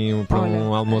para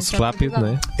um almoço rápido,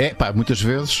 não é? Muitas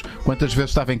vezes, quantas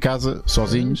vezes estava em casa,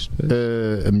 sozinhos,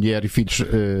 a mulher e filhos.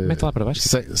 Mete lá para baixo.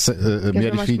 A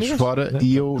mulher e filhos fora,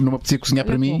 e eu não me apetecia cozinhar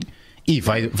para mim. E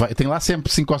tem lá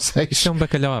sempre 5 ou 6. Isto é um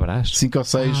bacalhau à brás. 5 ou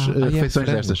 6 refeições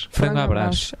destas. Frango à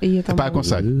brás.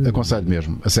 Aconselho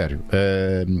mesmo, a sério.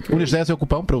 Unas 10 é o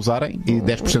cupão para usarem e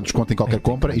 10% de desconto em qualquer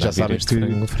compra. E já sabem que.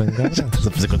 Já estás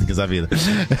a fazer continhas à vida.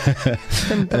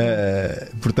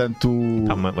 Portanto.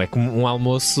 É como um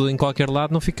almoço em qualquer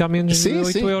lado não fica a menos de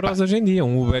 8€ hoje em dia.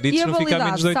 Um Uber Eats não fica a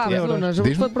menos de 8€.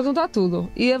 Eu vou perguntar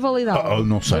tudo. E a validade?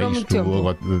 Não sei.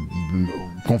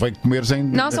 Convém comeres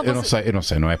em. Eu não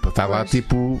sei. Não é para estar lá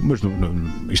tipo, mas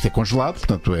isto é congelado,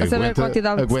 portanto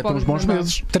aguenta uns bons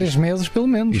meses. 3 meses pelo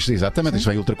menos. Exatamente, isto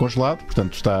vem ultra congelado,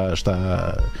 portanto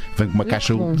vem com uma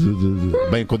caixa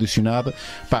bem acondicionada.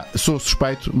 Sou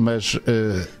suspeito, mas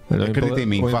acredita em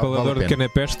mim. O empalador de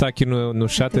canapé está aqui no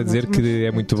chat a dizer que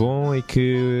é muito bom e que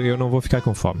eu não vou ficar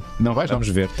com fome. Não vais? Vamos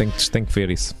ver, tenho que ver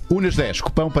isso. Unas 10,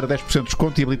 cupão para 10% de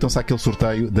desconto e habilitam-se àquele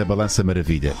sorteio da Balança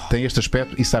Maravilha. Tem este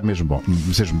aspecto e sabe mesmo bom,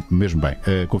 mesmo bem.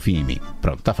 Confia em mim.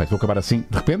 Pronto, está feito. Vou acabar assim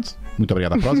de repente. Muito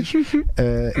obrigado à Prozis.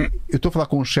 Eu estou a falar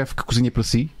com um chefe que cozinha para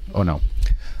si ou não?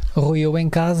 Rui, eu em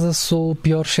casa sou o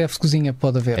pior chefe de cozinha,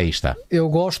 pode haver. Aí está.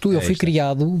 Eu fui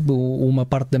criado uma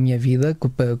parte da minha vida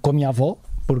com a minha avó,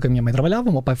 porque a minha mãe trabalhava,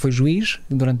 o meu pai foi juiz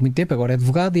durante muito tempo, agora é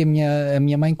advogado, e a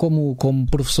minha mãe, como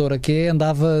professora que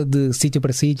andava de sítio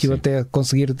para sítio até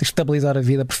conseguir estabilizar a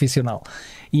vida profissional.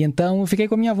 E então eu fiquei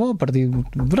com a minha avó,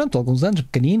 durante alguns anos,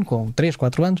 pequenino, com 3,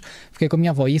 4 anos, fiquei com a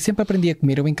minha avó e sempre aprendi a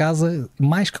comer. Eu em casa,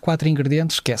 mais que 4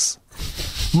 ingredientes, esquece.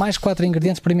 Mais que 4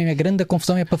 ingredientes, para mim a grande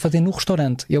confusão é para fazer no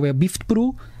restaurante. É bife de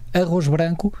peru, arroz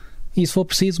branco e, se for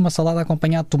preciso, uma salada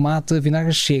acompanhada de tomate,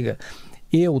 vinagre, chega.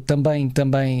 Eu também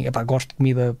gosto de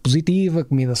comida positiva,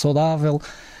 comida saudável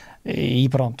e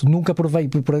pronto, nunca provei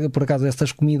por acaso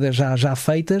estas comidas já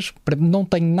feitas, não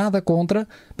tenho nada contra,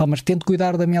 mas tento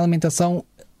cuidar da minha alimentação.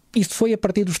 Isto foi a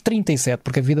partir dos 37,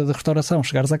 porque a vida de restauração,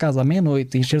 chegares a casa à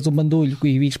meia-noite, encheres um bandulho e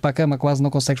ires para a cama, quase não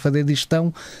consegues fazer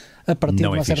digestão, a partir de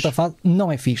uma certa fase, não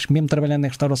é fixe, mesmo trabalhando em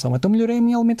restauração. Então melhorei a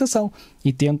minha alimentação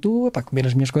e tento comer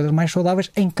as minhas coisas mais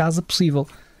saudáveis em casa possível.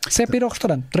 Se é para ir ao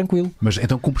restaurante, tranquilo. Mas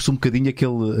então cumpre-se um bocadinho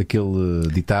aquele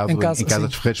ditado em casa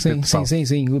de Ferreiros. Sim,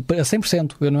 a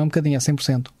 100%. Eu não é um bocadinho, a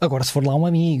 100%. Agora, se for lá um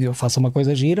amigo, eu faço uma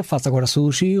coisa gira, faço agora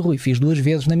sushi, Rui, fiz 2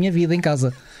 vezes na minha vida em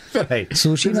casa. Espera aí,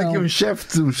 sushi temos aqui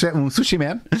um sushi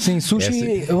man. Sim,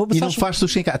 sushi. E não faz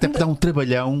sushi em casa, até para dar um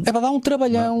trabalhão. É para dar um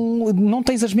trabalhão, não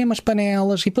tens as mesmas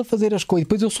panelas e para fazer as coisas.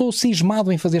 Depois eu sou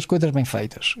cismado em fazer as coisas bem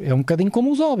feitas. É um bocadinho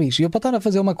como os hobbies. Eu para estar a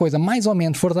fazer uma coisa mais ou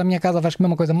menos, for da minha casa, vais comer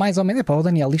uma coisa mais ou menos. O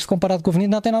Daniel, isto comparado com a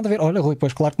avenida não tem nada a ver. Olha, Rui,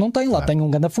 pois claro que não tem. Lá tem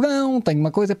um grande fogão, tem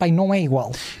uma coisa, e não é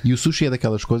igual. E o sushi é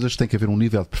daquelas coisas que tem que haver um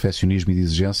nível de perfeccionismo e de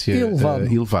exigência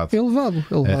elevado. Eu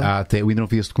ainda não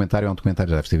vi esse documentário, é um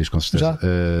documentário, já deves ter visto com certeza,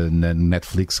 na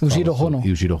Netflix. O Giro Rono.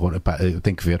 E o Giro Rono. Eu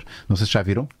tenho que ver. Não sei se já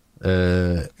viram.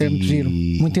 É muito giro,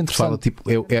 muito interessante.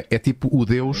 Fala, é tipo o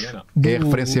Deus, é a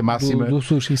referência máxima do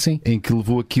sushi, sim. Em que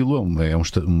levou aquilo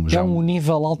é um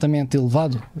nível altamente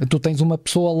elevado. Tu tens uma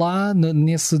pessoa lá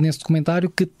nesse documentário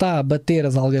que está a bater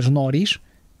as algas noris,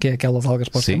 que é aquelas algas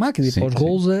para os máquinas e para os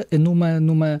rolos,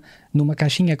 numa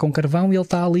caixinha com carvão, e ele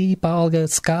está ali para a alga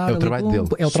secar. É o trabalho dele.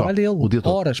 É o trabalho dele.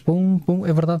 Horas, pum,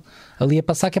 é verdade. Ali a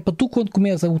passar, que é para tu, quando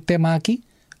comes o temaki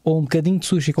ou um bocadinho de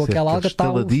sushi com aquela alga,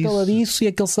 está um estaladiço e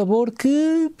aquele sabor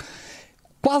que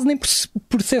quase nem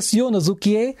percepcionas o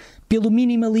que é pelo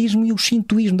minimalismo e o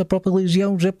shintoísmo da própria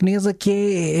religião japonesa, que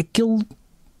é aquele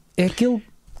que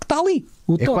está ali.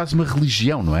 É quase uma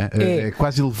religião, não é? É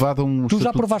quase elevado a um. Tu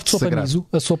já provaste sopa sagrado. miso?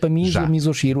 A sopa miso, Já. a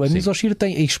misoshiro. A Sim. misoshiro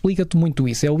explica-te muito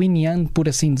isso. É o yin yang, por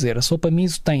assim dizer. A sopa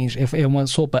miso é uma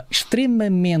sopa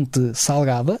extremamente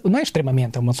salgada. Não é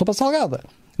extremamente, é uma sopa salgada.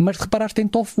 Mas reparaste, tem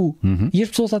tofu. E as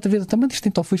pessoas às vezes também dizem: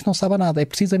 tem tofu, isto não sabe a nada. É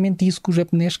precisamente isso que o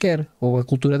japonês quer, ou a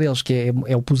cultura deles, que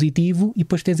é o positivo, e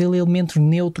depois tens ali elementos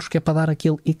neutros, que é para dar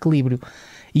aquele equilíbrio.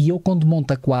 E eu, quando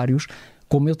monto aquários,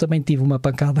 como eu também tive uma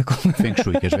pancada com... Feng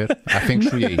Shui, queres ver? Há Feng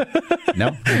Shui aí.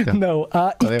 Não? Então, Não,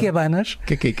 há ikebanas. o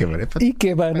que é ikebanas?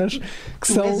 Ikebanas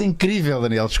que Tu és são... incrível,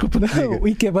 Daniel, desculpa. Não,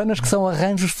 ikebanas que são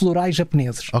arranjos florais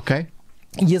japoneses. Ok.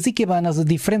 E as ikebanas,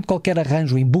 diferente de qualquer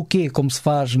arranjo em buquê, como se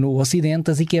faz no Ocidente,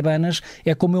 as ikebanas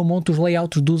é como eu monto os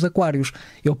layouts dos aquários.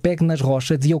 Eu pego nas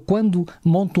rochas e eu, quando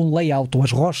monto um layout, ou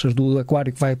as rochas do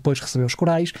aquário que vai depois receber os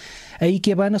corais, a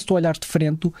ikebana, se tu olhares de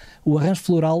frente, o arranjo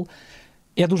floral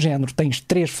é do género: tens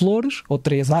 3 flores, ou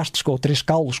 3 hastes, ou 3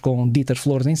 caules com ditas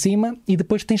flores em cima, e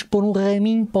depois tens que pôr um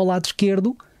raminho para o lado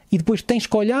esquerdo, e depois tens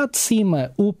que olhar de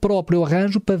cima o próprio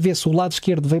arranjo para ver se o lado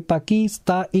esquerdo veio para aqui e se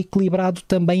está equilibrado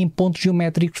também em pontos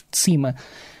geométricos de cima.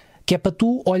 Que é para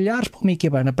tu olhares para uma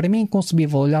ikebana. Para mim é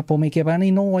inconcebível olhar para uma ikebana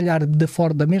e não olhar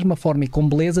da mesma forma e com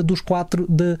beleza dos 4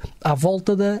 à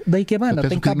volta da ikebana.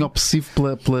 Tem um bocadinho obsessivo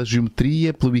pela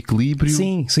geometria, pelo equilíbrio.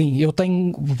 Sim, eu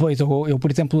tenho. Pois, eu,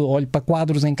 por exemplo, olho para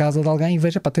quadros em casa de alguém e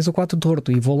vejo: tens o quadro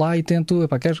torto, e vou lá e tento.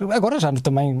 Agora já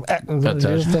também.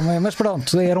 Mas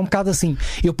pronto, era um bocado assim.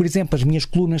 Eu, por exemplo, as minhas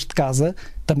colunas de casa,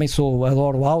 também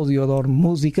adoro áudio, adoro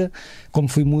música, como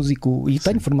fui músico e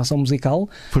tenho formação musical.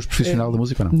 Foste profissional da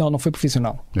música ou não? Não foi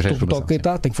profissional.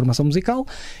 Tenho formação musical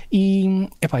e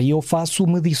eu faço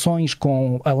medições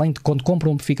além de quando compro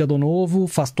um amplificador novo,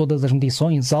 faço todas as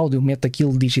medições, áudio, meto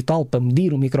aquilo digital para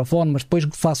medir o microfone, mas depois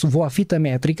vou à fita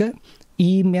métrica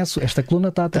e meço: esta coluna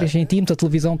está a 3 cm, a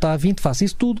televisão está a 20, faço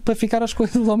isso tudo para ficar as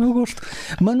coisas ao meu gosto.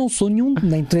 Mas não sou nenhum,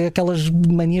 nem tenho aquelas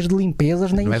manias de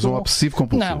limpezas, nem não és sou... um obsessivo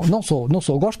compulsivo. Não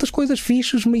sou. Gosto das coisas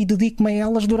fixes e dedico-me a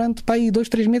elas durante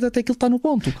 2-3 meses até aquilo está no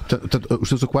ponto. Os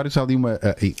teus aquários há ali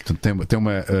tem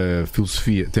uma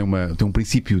filosofia, tem um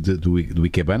princípio do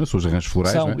ikebana, são os arranjos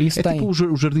florais, não é? Isso é tipo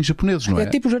os jardins japoneses, não é? É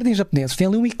tipo os jardins japoneses, tem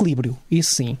ali um equilíbrio,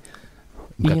 isso sim.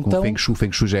 Então, o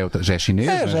Feng Shui já é chinês,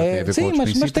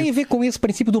 mas tem a ver com esse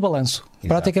princípio do balanço. Exato.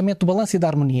 Praticamente do balanço e da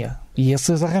harmonia. E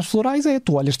esses arranjos florais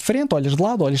tu olhas de frente, olhas de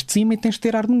lado, olhas de cima e tens de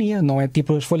ter harmonia. Não é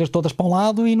tipo as folhas todas para um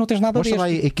lado e não tens nada deste. Mostra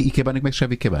lá ikebana, como é que se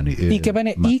chama ikebana? Ikebana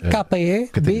é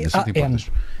I-K-E-B-A-N.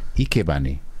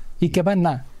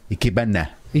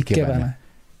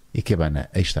 Ikebana,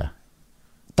 aí está.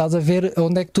 Estás a ver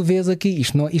onde é que tu vês aqui?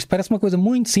 Isto parece uma coisa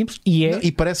muito simples e é. Não,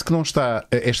 e parece que não está.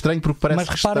 É estranho porque parece mas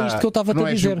repara isto que eu estava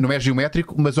a dizer. Não é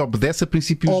geométrico, mas obedece a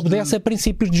princípios. Obedece a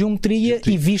princípios de geometria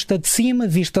e vista de cima,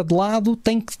 vista de lado.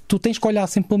 Tu tens que olhar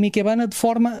sempre para uma ikebana de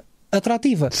forma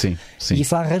atrativa. Sim. E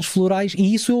isso há arranjos florais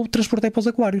e isso eu transportei para os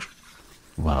aquários.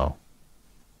 Uau!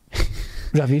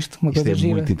 Já viste? Uma coisa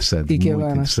gira. Muito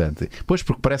interessante. Pois,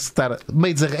 porque parece estar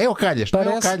meio desarranjado. É o calhas, parece,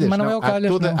 não é o calhas. Mas não é o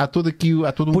calhas. Há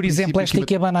todo um Por exemplo, esta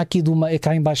ikebana aqui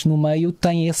cá em baixo no meio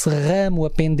tem esse ramo a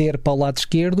pender para o lado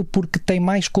esquerdo porque tem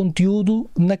mais conteúdo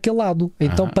naquele lado.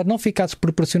 Então, para não ficar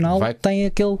desproporcional, tem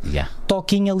aquele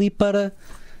toquinho ali para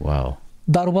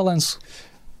dar o balanço.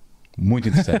 Muito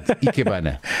interessante.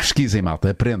 Ikebana. Pesquisem, malta.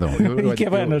 Aprendam.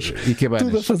 Ikebanas.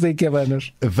 Tudo a fazer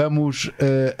ikebanas. Vamos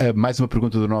a mais uma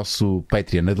pergunta do nosso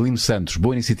Patreon. Adelino Santos.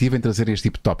 Boa iniciativa em trazer este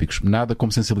tipo de tópicos. Nada como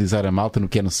sensibilizar a malta no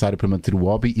que é necessário para manter o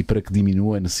hobby e para que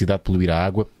diminua a necessidade de poluir a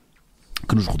água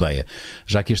que nos rodeia.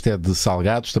 Já que este é de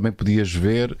salgados, também podias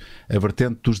ver a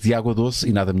vertente dos de água doce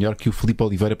e nada melhor que o Filipe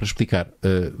Oliveira para explicar.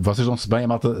 Vocês dão-se bem? A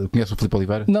malta conhece o Filipe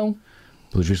Oliveira? Não.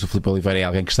 Pelos vistos, o Filipe Oliveira é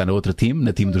alguém que está na outra time,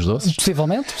 na time dos doces.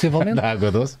 Possivelmente. Da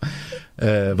água doce.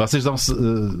 Vocês dão-se.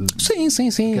 Sim.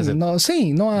 Dizer,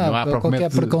 não há qualquer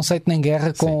preconceito nem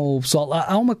guerra com o pessoal.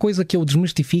 Há uma coisa que eu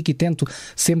desmistifico e tento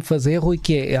sempre fazer, Rui,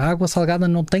 que é: a água salgada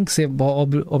não tem que ser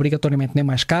obrigatoriamente nem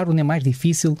mais caro, nem mais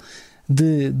difícil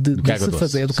de se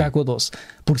fazer do que a água doce.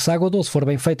 Porque se a água doce for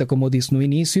bem feita, como eu disse no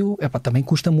início, também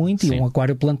custa muito. Sim. E um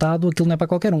aquário plantado, aquilo não é para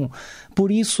qualquer um. Por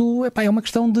isso, é uma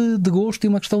questão de gosto e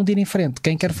uma questão de ir em frente.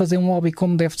 Quem quer fazer um hobby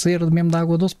como deve ser, mesmo da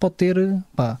água doce, pode ter.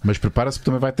 Mas prepara-se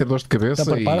porque também vai ter dores de cabeça.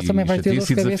 Também vai ter dores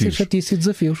de cabeça e chatice e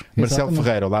desafios. Marcelo Exatamente.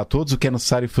 Ferreira, olá a todos. O que é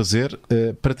necessário fazer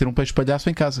para ter um peixe palhaço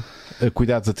em casa?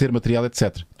 Cuidados a ter, material,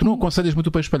 etc. Tu não aconselhas muito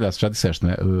o peixe palhaço, já disseste,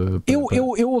 não é?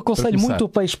 Eu aconselho muito o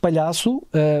peixe palhaço.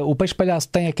 O peixe palhaço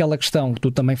tem aquela questão que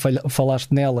tu também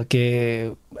falaste nela, que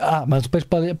é Mas o peixe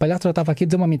palhaço, eu estava aqui a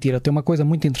dizer uma mentira. Tem uma coisa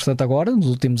muito interessante agora, nos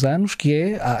últimos anos, que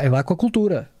é da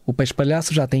aquacultura. O peixe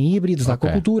palhaço já tem híbridos da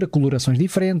aquacultura, colorações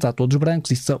diferentes, há todos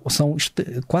brancos,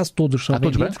 quase todos são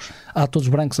vendidos. Há todos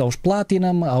brancos, há os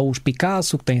Platinum, há os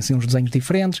Picasso, que têm assim uns desenhos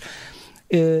diferentes.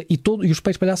 E os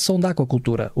peixes palhaços são da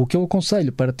aquacultura. O que eu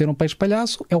aconselho para ter um peixe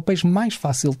palhaço é o peixe mais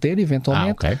fácil de ter,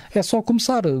 eventualmente. É só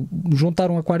começar a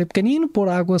juntar um aquário pequenino, pôr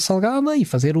água salgada e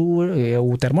fazer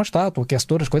o termostato, o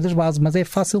aquecedor, as coisas básicas. Mas é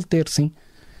fácil de ter, sim.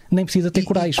 Nem precisa ter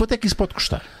corais. Quanto é que isso pode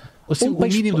custar? Assim, o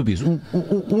mínimo do bicho.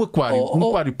 Um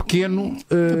aquário pequeno.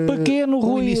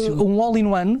 Rui, um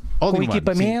all-in-one com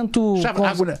equipamento.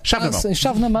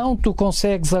 Chave na mão. Tu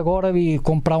consegues agora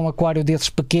comprar um aquário desses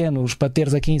pequenos para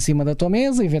teres aqui em cima da tua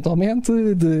mesa, eventualmente,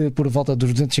 por volta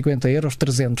dos 250 euros,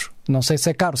 300. Não sei se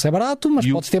é caro, se é barato, mas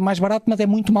podes ter mais barato, mas é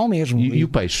muito mau mesmo. E o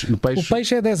peixe? O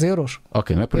peixe é 10 euros.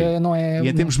 Ok, não é por aí. E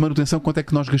em termos de manutenção, quanto é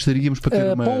que nós gastaríamos para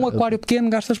ter uma. Para um aquário pequeno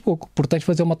gastas pouco, porque tens de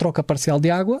fazer uma troca parcial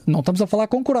de água. Não estamos a falar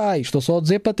com corais. Estou só a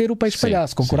dizer para ter o peixe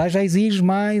palhaço. Com corais já exige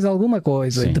mais alguma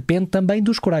coisa. Depende também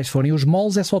dos corais. Se forem os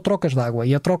moles, é só trocas de água.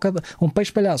 E a troca de um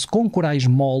peixe palhaço com corais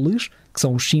moles, que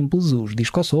são os simples, os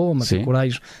discossomas, os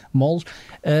corais moles,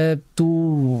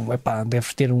 tu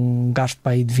deves ter um gasto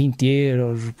para aí de 20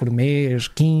 euros por mês,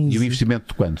 15. E o investimento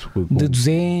de quanto? De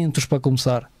 200 para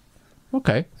começar.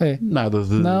 Ok. Nada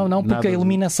de. Não, porque a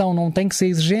iluminação não tem que ser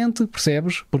exigente,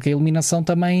 percebes? Porque a iluminação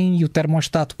também e o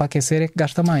termostato para aquecer é que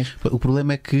gasta mais. O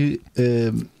problema é que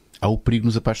há o perigo de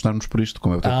nos apaixonarmos por isto,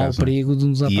 como é o teu caso. Há o perigo de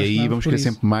nos apaixonarmos. E aí vamos querer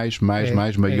sempre mais,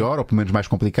 maior, ou pelo menos mais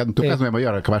complicado. No teu caso não é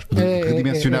maior, acabaste por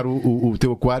redimensionar o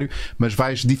teu aquário, mas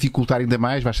vais dificultar ainda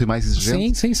mais, vais ser mais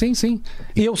exigente. Sim.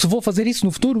 E eu, se vou fazer isso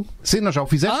no futuro. Sim, nós já o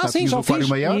fizeste, já o aquário fiz,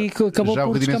 maior, e acabou já por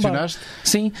o redimensionaste.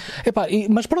 Sim,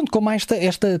 mas pronto, como há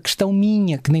esta questão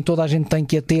minha, que nem toda a gente tem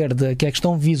que a ter, que é a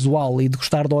questão visual e de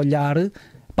gostar de olhar.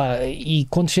 E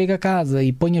quando chego a casa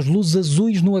e ponho as luzes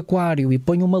azuis no aquário e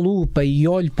ponho uma lupa e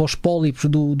olho para os pólipos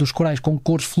dos corais com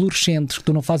cores fluorescentes que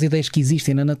tu não fazes ideias que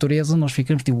existem na natureza, nós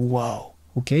ficamos tipo, uau,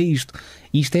 o que é isto?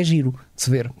 E isto é giro de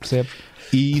se ver, percebes?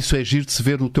 E isso é giro de se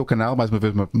ver no teu canal, mais uma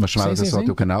vez uma chamada de atenção ao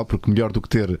teu canal, porque melhor do que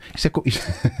ter. Isto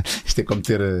é como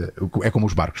ter. É como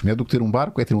os barcos. Melhor do que ter um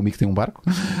barco é ter um amigo que tem um barco.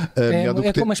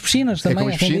 Como as piscinas também. É como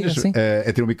as piscinas.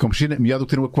 É ter um amigo com piscina. Melhor do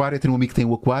que ter um aquário é ter um amigo que tem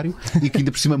um aquário e que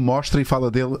ainda por cima mostra e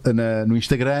fala dele no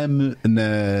Instagram,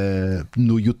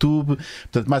 no YouTube.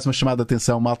 Portanto, mais uma chamada de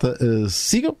atenção, malta.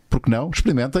 Sigam, porque não?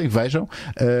 Experimentem, vejam.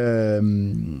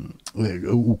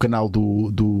 O canal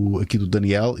aqui do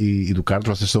Daniel e do Carlos,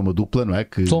 vocês são uma dupla, não é?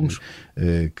 Que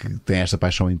têm esta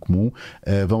paixão em comum.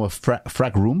 Vão a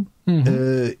Frag Room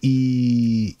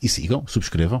e sigam,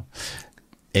 subscrevam.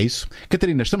 É isso.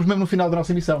 Catarina, estamos mesmo no final da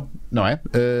nossa emissão, não é?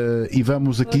 E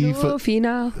vamos aqui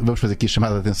vamos fazer aqui a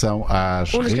chamada de atenção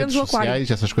às redes sociais,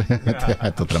 essas coisas.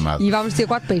 Estou tramado. E vamos ter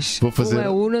 4 peixes. Vou fazer... Um é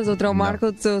o Unas, outro é o Marco,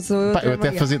 outro sou eu. Eu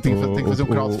até tenho que fazer um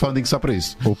crowdfunding só para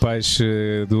isso. O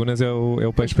peixe do Unas é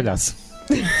o peixe palhaço.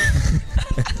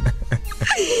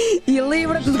 E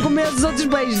livra-te de comer os outros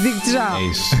beijos, digo-te já.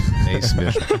 É isso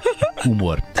mesmo.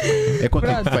 Humor. É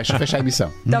contigo, fecha a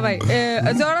emissão. Está bem.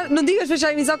 Agora não digas fechar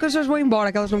a emissão que as pessoas vão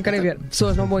embora, que elas não me querem ver.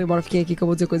 Pessoas não vão embora, fiquem aqui que eu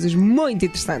vou dizer coisas muito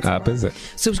interessantes. Pois é.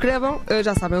 Subscrevam,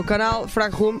 já sabem, o canal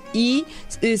Frag Room e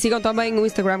sigam também o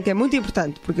Instagram, que é muito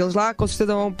importante, porque eles lá com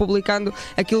certeza vão publicando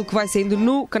aquilo que vai saindo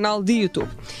no canal de YouTube.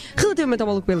 Relativamente ao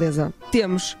Maluco Beleza,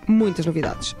 temos muitas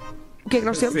novidades. O que é que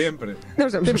nós temos? Sempre.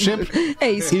 Nós temos sempre.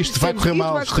 É isso. Isto vai correr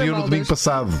mal. Estreou no domingo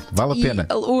passado. Vale a pena.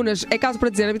 Unas, é caso para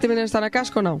dizer, a vitamina está na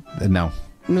casca ou não? Não.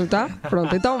 Não está?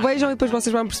 Pronto, então vejam e depois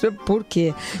vocês vão perceber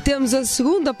porquê. Temos a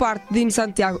segunda parte de Inês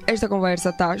Santiago. Esta conversa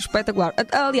está espetacular.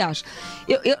 Aliás,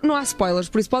 não há spoilers,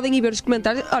 por isso podem ir ver os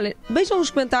comentários. Olha, vejam os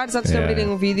comentários antes de abrirem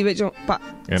o vídeo e vejam. Pá,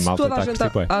 toda a gente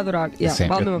a adorar.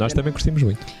 Nós também gostamos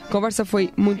muito. A conversa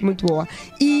foi muito, muito boa.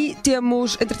 E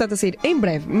temos, entretanto, a sair em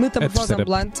breve Metamorfose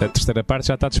Ambulante. A terceira parte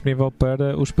já está disponível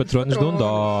para os patronos de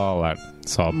 $1.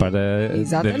 Só para.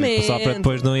 Exatamente. Só para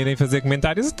depois não irem fazer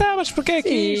comentários. Mas porquê é que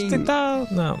isto e tal?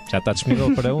 Não, já está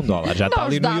disponível para $1. Já está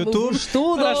ali no YouTube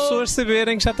para as pessoas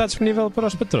saberem que já está disponível para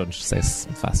os patronos. Se é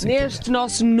fácil. Neste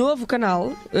nosso novo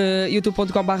canal,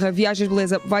 youtube.com/Viagens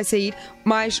Beleza, vai sair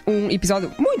mais um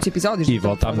episódio, muitos episódios. E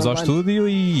voltámos ao estúdio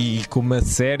e com uma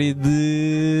série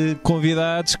de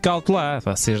convidados cautelar.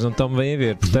 Vocês não estão bem a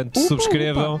ver. Portanto,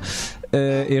 subscrevam.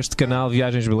 este canal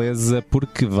Viagens Beleza,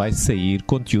 porque vai sair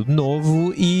conteúdo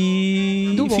novo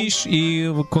e fixe. E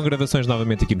com gravações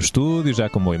novamente aqui no estúdio, já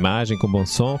com boa imagem, com bom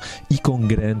som e com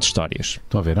grandes histórias.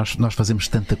 Estão a ver, nós fazemos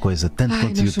tanta coisa, tanto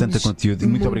conteúdo, e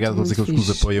muito obrigado a todos aqueles que nos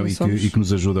apoiam e que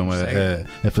nos ajudam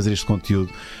a fazer este conteúdo.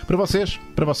 Para vocês,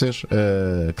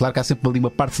 claro que há sempre ali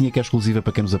uma partezinha que é exclusiva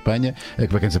para quem nos apanha,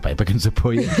 para quem nos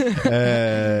apoia,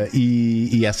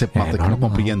 e há sempre malta que não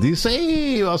compreende isso.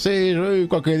 Ei, vocês,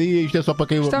 qualquer dia, isto é só para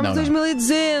quem... Estamos em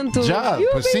 2200. Já,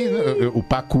 pois sim, o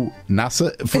Paco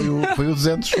NASA foi o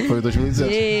 200, foi o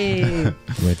 2200.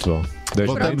 Muito bom.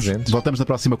 Voltamos na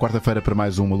próxima quarta-feira para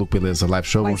mais um Maluco Beleza Live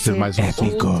Show. Vamos ter mais um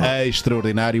assunto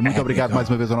extraordinário. Muito obrigado mais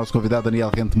uma vez ao nosso convidado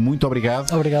Daniel Rente. Muito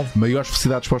obrigado. Obrigado. Maiores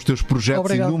felicidades para os teus projetos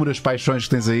e inúmeras paixões que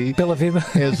tens aí. Pela vida.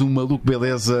 És um maluco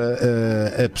beleza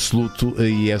absoluto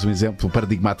e és um exemplo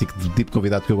paradigmático do tipo de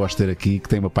convidado que eu gosto de ter aqui, que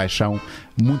tem uma paixão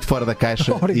muito fora da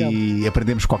caixa. E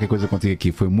aprendemos qualquer coisa contigo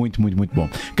aqui. Foi muito, muito, muito bom.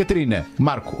 Catarina,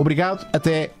 Marco, obrigado.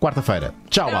 Até quarta-feira.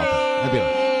 Tchau, malta.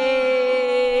 Adeus.